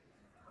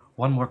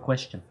 One more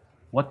question.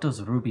 What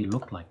does Ruby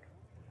look like?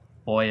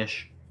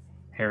 Boyish.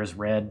 Hair's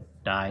red,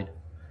 dyed.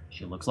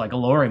 She looks like a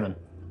lorryman.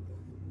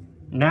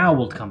 Now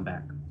we'll come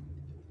back.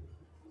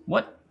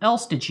 What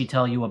else did she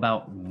tell you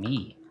about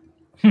me?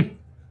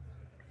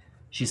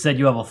 She said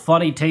you have a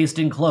funny taste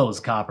in clothes,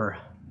 Copper.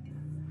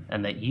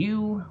 And that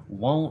you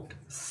won't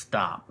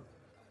stop.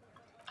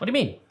 What do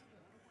you mean?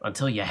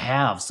 Until you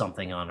have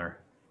something on her.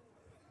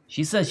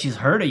 She says she's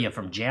heard of you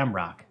from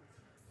Jamrock.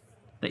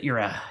 That you're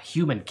a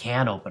human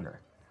can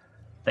opener.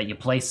 That you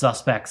play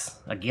suspects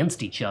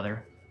against each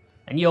other.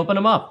 And you open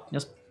them up.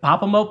 Just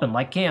pop them open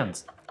like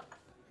cans.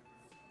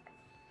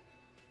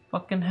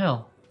 Fucking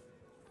hell.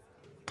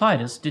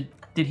 Titus, did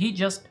he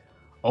just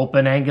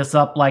open Angus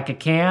up like a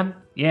can?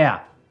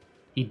 Yeah,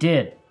 he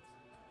did.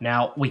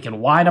 Now, we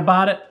can whine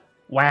about it,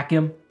 whack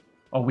him,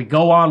 or we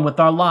go on with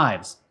our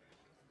lives.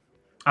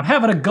 I'm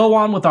having a go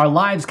on with our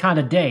lives kind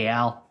of day,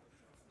 Al.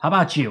 How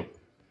about you?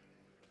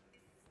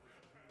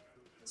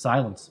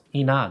 Silence.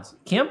 He nods.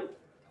 Kim?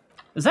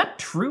 Is that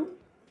true?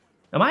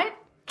 Am I a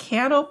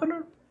can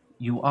opener?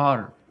 You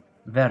are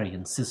very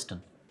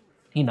insistent.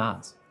 He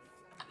nods.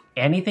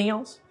 Anything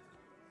else?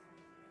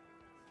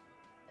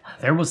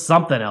 There was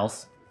something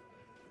else.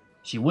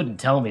 She wouldn't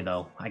tell me,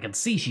 though. I could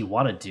see she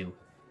wanted to.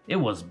 It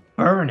was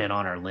burning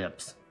on her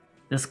lips.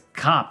 This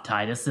cop,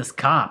 Titus, this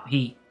cop,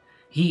 he...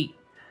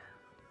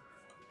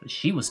 But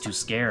she was too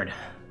scared.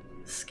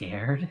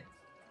 Scared?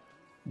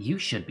 You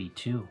should be,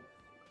 too.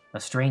 A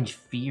strange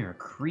fear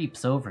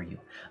creeps over you,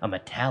 a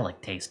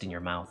metallic taste in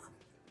your mouth.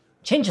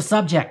 Change the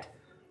subject!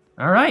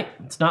 Alright,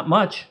 it's not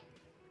much,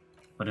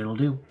 but it'll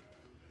do.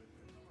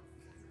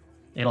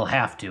 It'll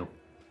have to.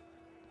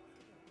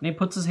 And he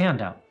puts his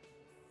hand out.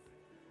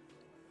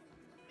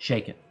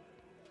 Shake it.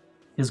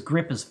 His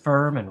grip is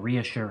firm and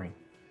reassuring,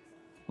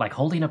 like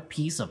holding a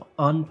piece of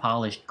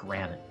unpolished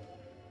granite.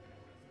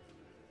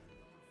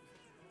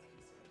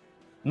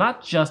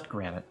 Not just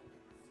granite,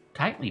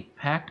 tightly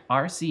packed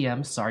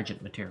RCM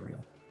sergeant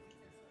material.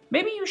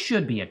 Maybe you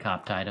should be a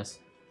cop, Titus.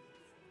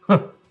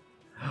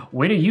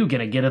 When are you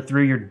gonna get it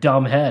through your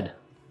dumb head?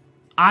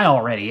 I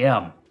already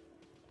am.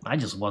 I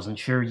just wasn't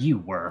sure you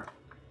were.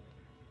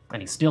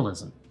 And he still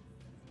isn't.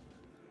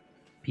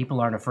 People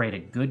aren't afraid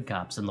of good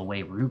cops in the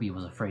way Ruby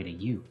was afraid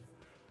of you,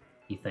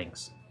 he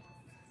thinks.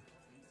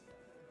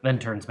 Then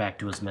turns back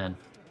to his men.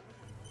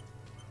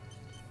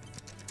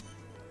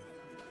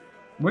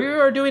 We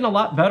are doing a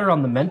lot better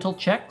on the mental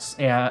checks,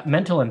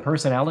 mental and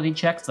personality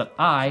checks that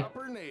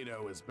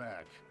Tornado is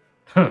back.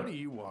 What do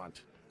you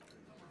want?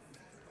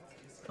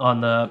 On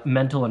the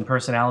mental and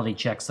personality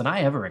checks than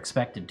I ever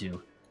expected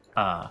to,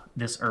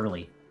 this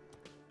early.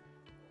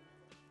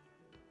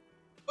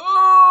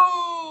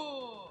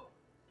 Oh!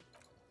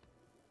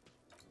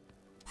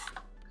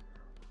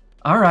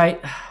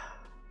 Alright.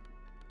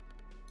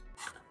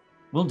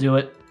 We'll do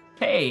it.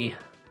 Hey,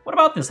 what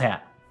about this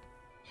hat?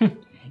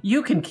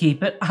 You can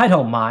keep it, I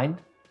don't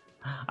mind.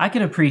 I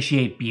can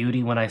appreciate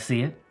beauty when I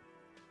see it.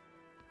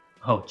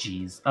 Oh,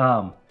 geez.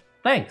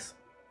 Thanks.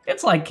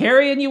 It's like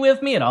carrying you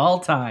with me at all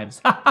times.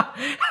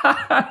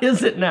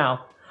 Is it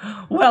now?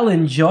 Well,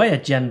 enjoy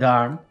it,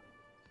 gendarme.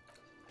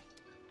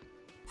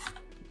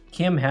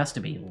 Kim has to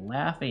be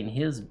laughing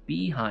his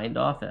behind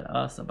off at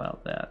us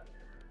about that.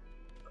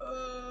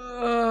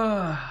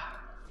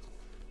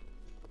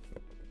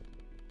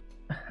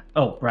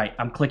 Oh, right.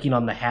 I'm clicking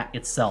on the hat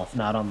itself,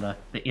 not on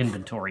the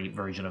inventory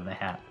version of the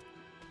hat.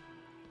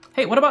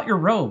 Hey, what about your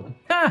robe?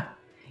 Ha!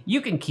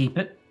 You can keep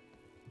it.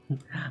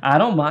 I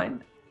don't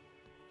mind.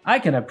 I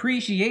can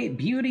appreciate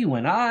beauty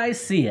when I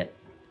see it.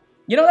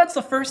 You know, that's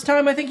the first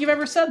time I think you've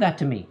ever said that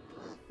to me.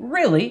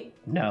 Really?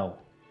 No.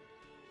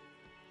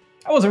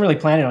 I wasn't really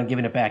planning on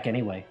giving it back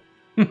anyway.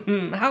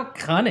 How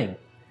cunning.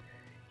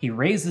 He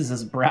raises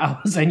his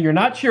brows, and you're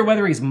not sure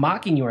whether he's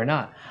mocking you or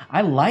not.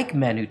 I like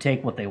men who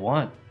take what they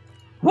want.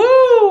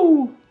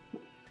 Woo!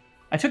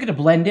 I took it to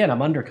blend in.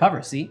 I'm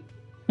undercover, see?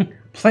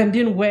 Blend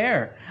in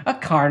where? A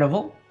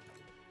carnival?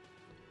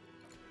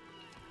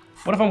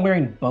 What if I'm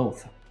wearing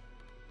both?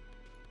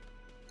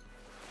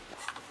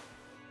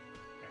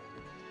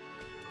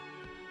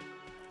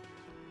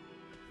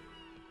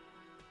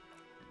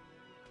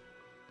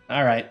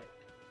 All right.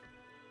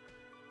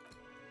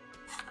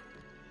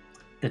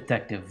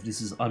 Detective,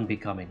 this is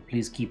unbecoming.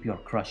 Please keep your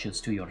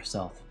crushes to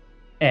yourself.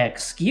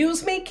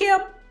 Excuse me,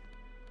 Kim?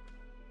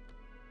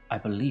 I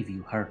believe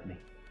you heard me.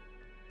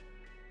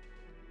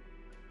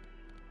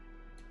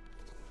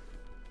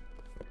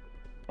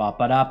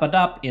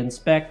 Ba-ba-da-ba-dop,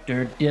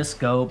 Inspector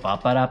Disco,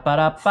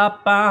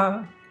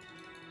 ba-ba-da-ba-da-ba-ba.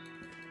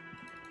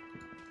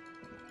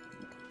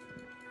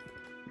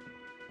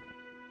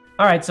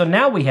 Alright, so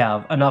now we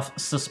have enough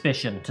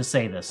suspicion to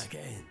say this.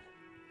 Again,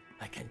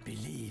 I can't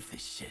believe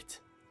this shit.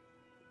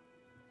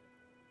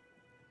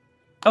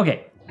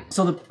 Okay,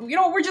 so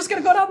we're just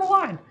gonna go down the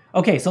line.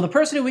 Okay, so the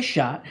person who was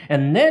shot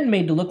and then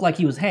made to look like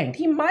he was hanged,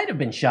 he might have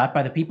been shot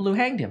by the people who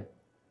hanged him.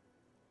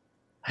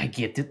 I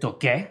get it,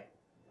 okay?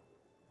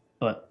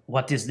 But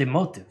what is the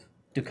motive?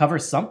 To cover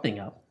something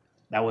up?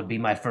 That would be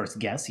my first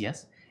guess,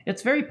 yes.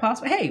 It's very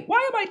possible. Hey,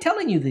 why am I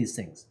telling you these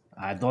things?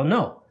 I don't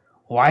know.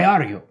 Why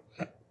are you?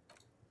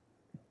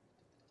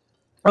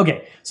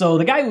 Okay, so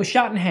the guy who was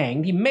shot and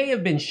hanged, he may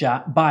have been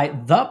shot by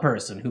the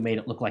person who made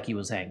it look like he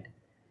was hanged.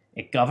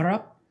 A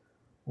cover-up?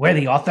 Where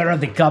the author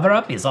of the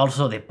cover-up is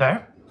also the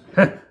perp?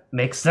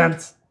 Makes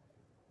sense.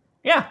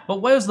 Yeah,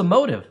 but where's the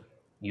motive?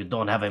 You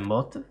don't have a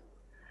motive?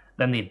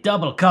 Then the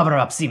double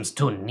cover-up seems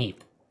too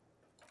neat.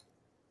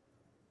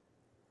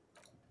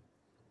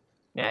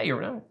 Yeah, you're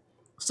right.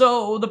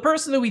 So, the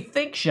person who we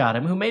think shot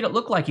him, who made it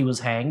look like he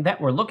was hanged,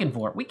 that we're looking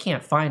for, we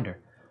can't find her.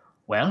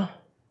 Well,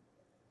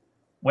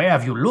 where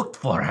have you looked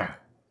for her?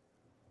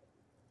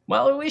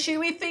 Well, we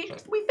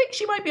think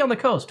she might be on the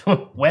coast,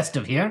 west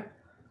of here.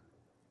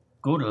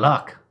 Good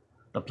luck.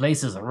 The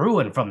place is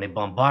ruined from the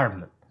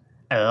bombardment.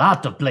 A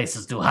lot of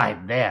places to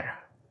hide there.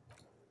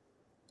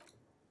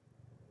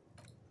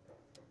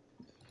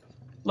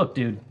 Look,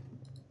 dude.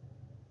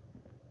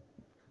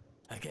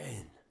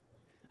 Again,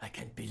 I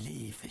can't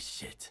believe this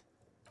shit.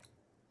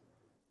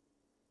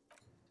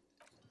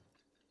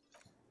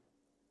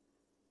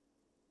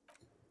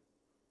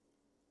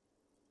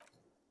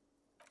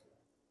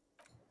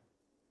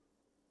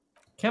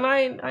 Can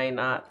I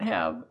not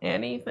have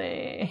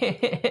anything?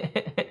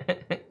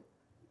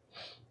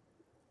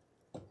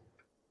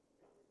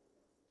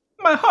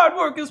 My hard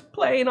work is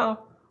paying off.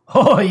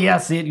 Oh,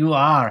 yes, you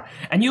are.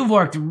 And you've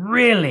worked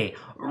really,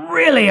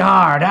 really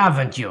hard,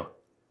 haven't you?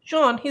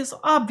 Sean, he's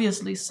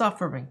obviously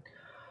suffering.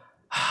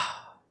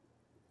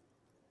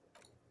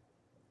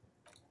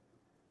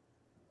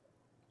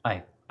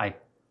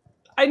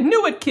 I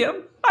knew it,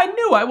 Kim. I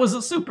knew I was a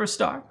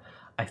superstar.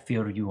 I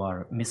fear you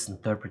are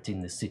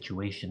misinterpreting the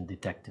situation,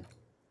 Detective.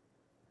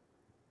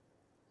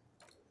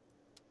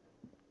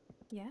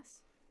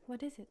 Yes?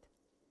 What is it?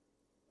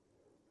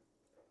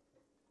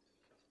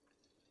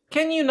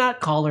 Can you not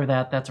call her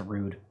that? That's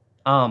rude.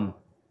 I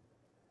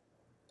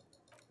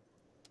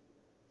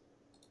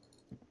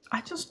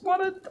just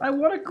want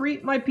to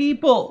greet my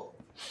people.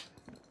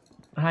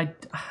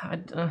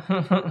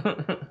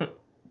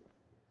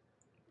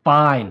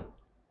 Fine.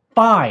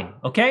 Fine,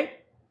 okay?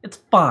 It's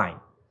fine.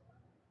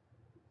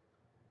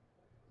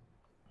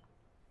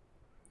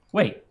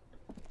 Wait.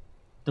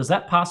 Does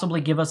that possibly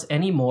give us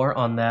any more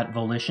on that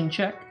volition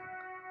check?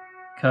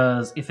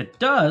 Because if it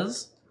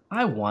does,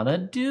 I want to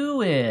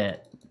do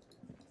it.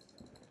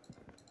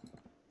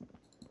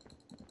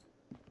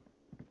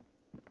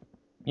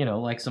 You know,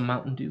 like some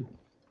Mountain Dew.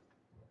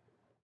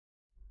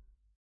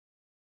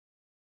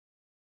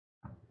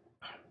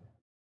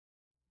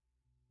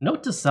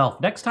 Note to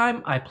self, next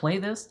time I play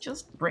this,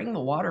 just bring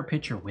the water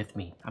pitcher with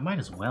me. I might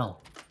as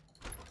well.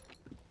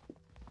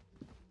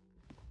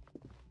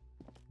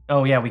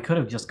 Oh yeah, we could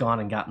have just gone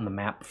and gotten the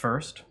map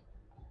first.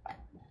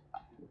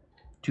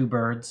 2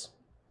 birds.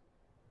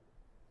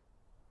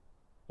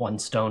 1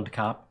 stoned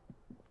cop.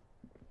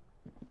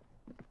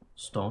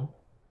 Stone?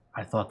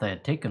 I thought they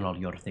had taken all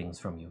your things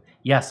from you.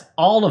 Yes,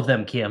 all of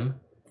them, Kim.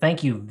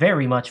 Thank you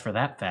very much for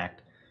that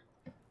fact.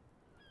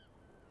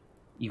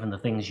 Even the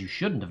things you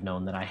shouldn't have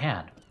known that I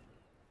had.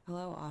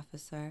 Hello,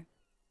 officer.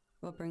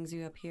 What brings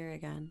you up here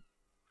again?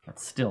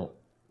 That's still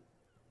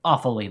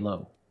awfully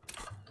low.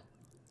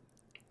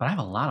 But I have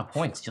a lot of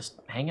points just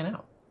hanging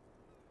out.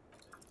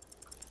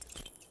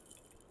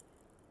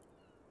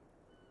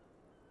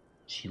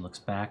 She looks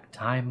back.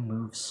 Time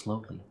moves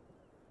slowly.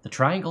 The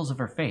triangles of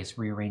her face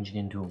rearranged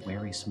into a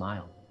wary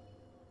smile.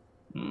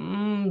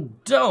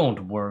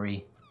 Don't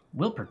worry.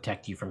 We'll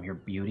protect you from your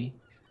beauty.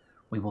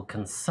 We will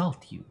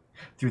consult you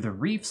through the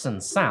reefs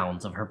and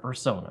sounds of her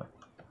persona.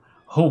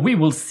 Oh, we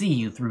will see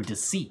you through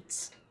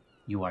deceits.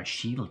 You are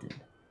shielded.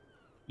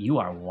 You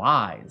are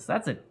wise.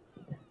 That's it.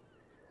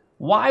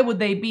 Why would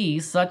they be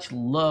such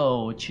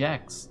low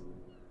checks?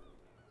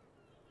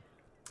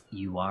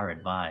 You are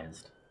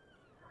advised.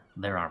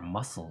 There are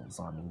muscles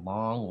on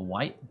long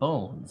white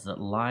bones that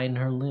line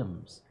her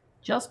limbs,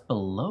 just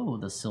below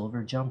the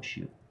silver jump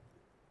chute.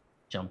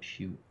 Jump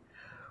chute.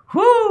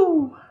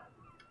 Whoo!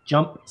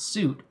 Jump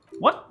suit.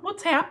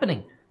 What's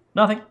happening?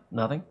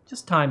 Nothing.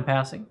 Just time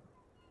passing.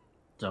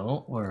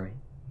 Don't worry.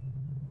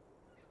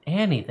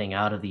 Anything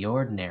out of the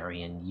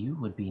ordinary and you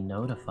would be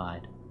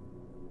notified.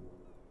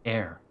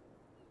 Air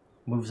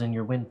moves in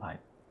your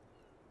windpipe.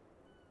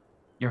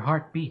 Your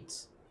heart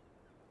beats.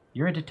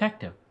 You're a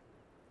detective.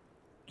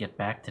 Get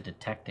back to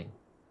detecting.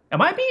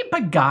 Am I being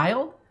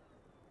beguiled?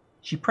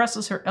 She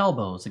presses her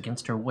elbows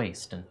against her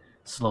waist and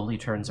slowly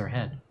turns her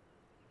head.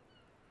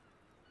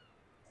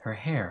 Her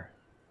hair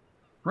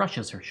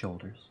brushes her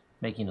shoulders,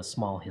 making a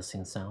small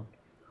hissing sound,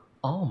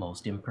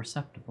 almost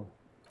imperceptible.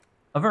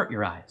 Avert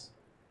your eyes.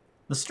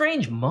 The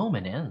strange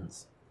moment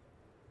ends.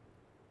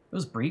 It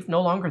was brief,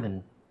 no longer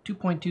than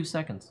 2.2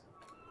 seconds.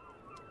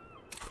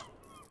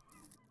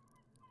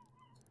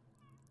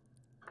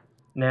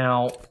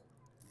 Now,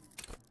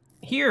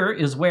 here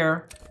is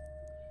where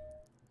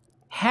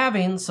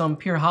having some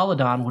pure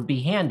Halidon would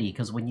be handy,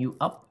 because when you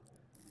up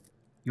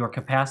your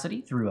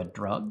capacity through a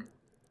drug,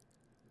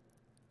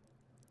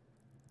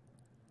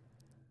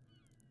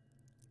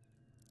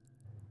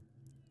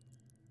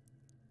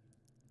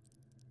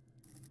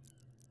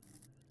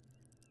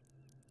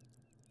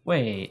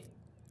 wait,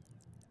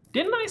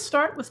 didn't I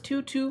start with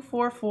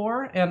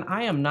 2244 and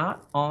I am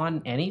not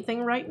on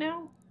anything right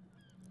now?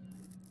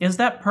 Is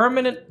that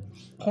permanent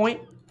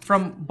point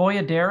from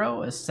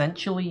Boyadero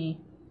essentially?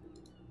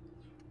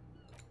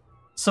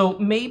 So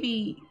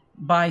maybe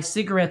by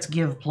cigarettes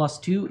give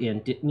 +2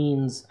 int, it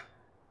means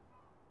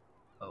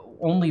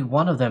only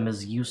one of them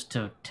is used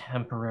to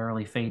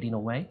temporarily fading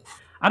away?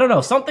 I don't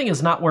know, something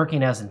is not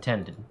working as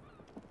intended.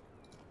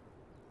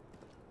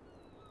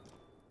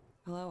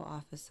 Hello,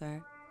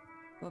 officer.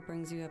 What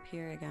brings you up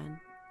here again?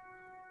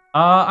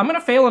 I'm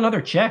gonna fail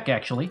another check,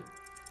 actually.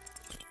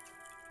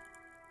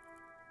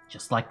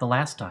 Just like the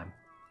last time.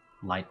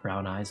 Light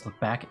brown eyes look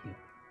back at you.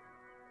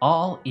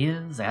 All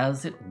is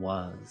as it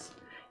was.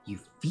 You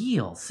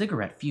feel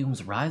cigarette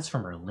fumes rise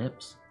from her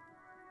lips.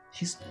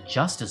 She's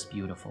just as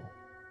beautiful.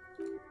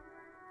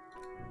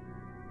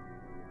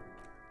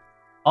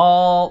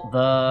 All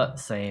the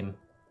same.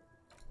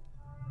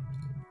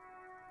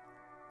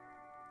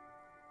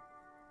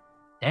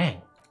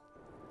 Dang.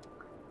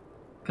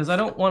 Because I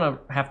don't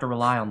want to have to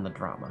rely on the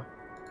drama.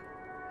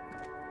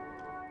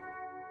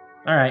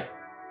 Alright.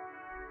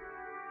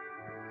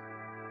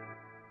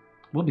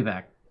 We'll be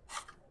back.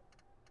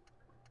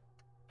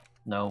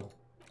 No.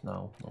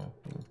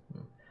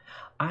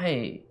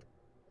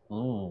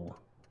 Ooh.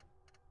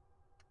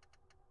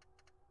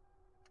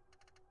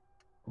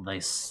 They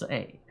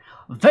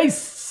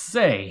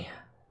say,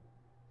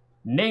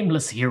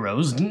 nameless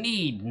heroes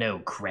need no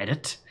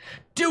credit.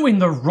 Doing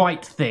the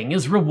right thing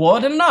is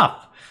reward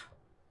enough.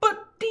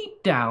 But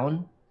deep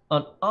down,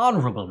 an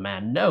honorable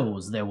man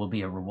knows there will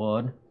be a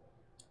reward.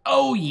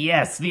 Oh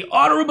yes, the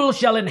honorable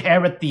shall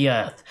inherit the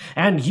earth,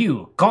 and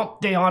you, Comte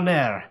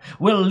d'Honneur,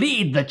 will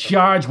lead the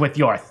charge with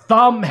your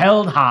thumb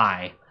held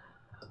high.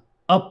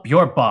 Up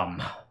your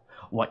bum.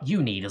 What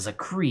you need is a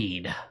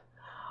creed.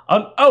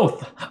 An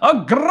oath,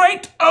 a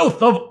great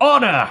oath of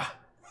honor.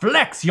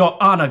 Flex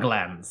your honor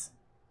glands.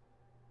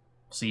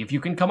 See if you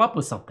can come up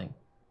with something.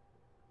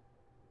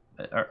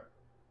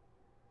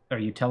 Are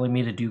you telling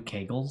me to do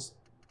Kegels?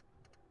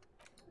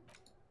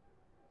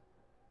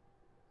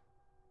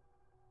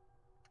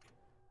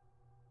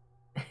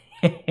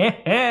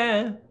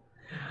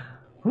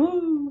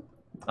 Woo.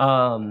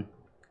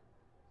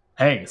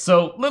 Hey,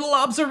 so little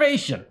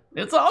observation.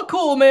 It's all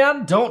cool,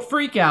 man. Don't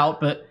freak out,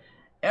 but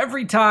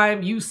every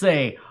time you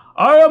say,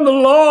 I am the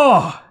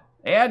law,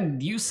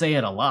 and you say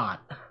it a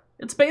lot,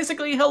 it's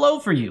basically hello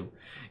for you.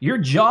 Your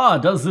jaw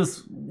does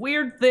this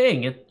weird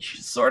thing. It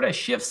sort of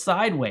shifts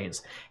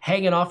sideways,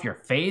 hanging off your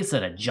face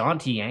at a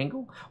jaunty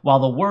angle, while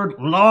the word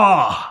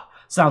law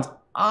sounds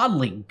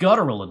oddly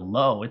guttural and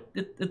low.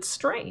 It's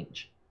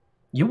strange.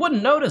 You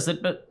wouldn't notice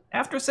it, but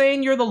after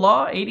saying you're the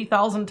law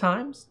 80,000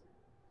 times,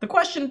 the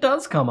question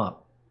does come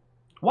up.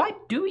 Why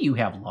do you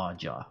have law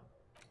jaw?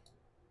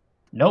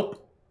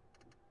 Nope.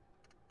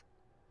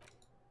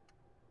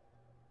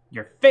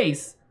 Your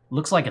face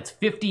looks like it's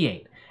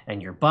 58, and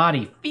your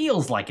body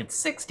feels like it's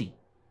 60.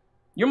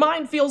 Your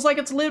mind feels like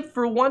it's lived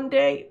for 1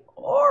 day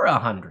or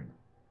 100.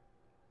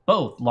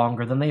 Both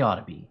longer than they ought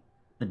to be,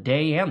 the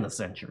day and the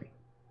century.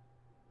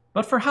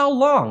 But for how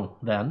long,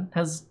 then,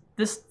 has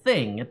this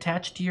thing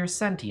attached to your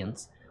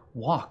sentience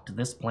walked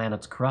this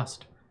planet's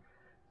crust?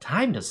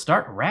 Time to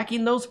start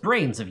racking those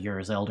brains of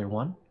yours, Elder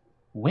One.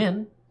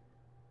 When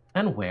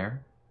and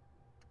where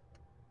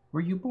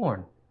were you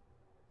born?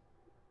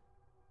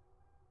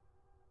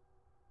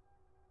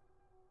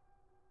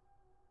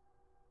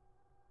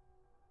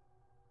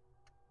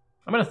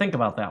 I'm gonna think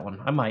about that one.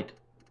 I might.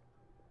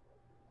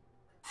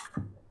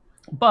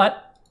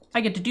 But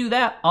I get to do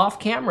that off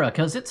camera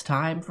because it's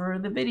time for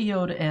the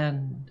video to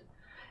end.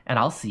 And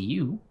I'll see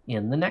you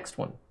in the next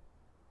one.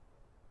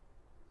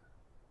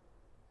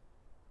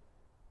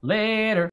 Later.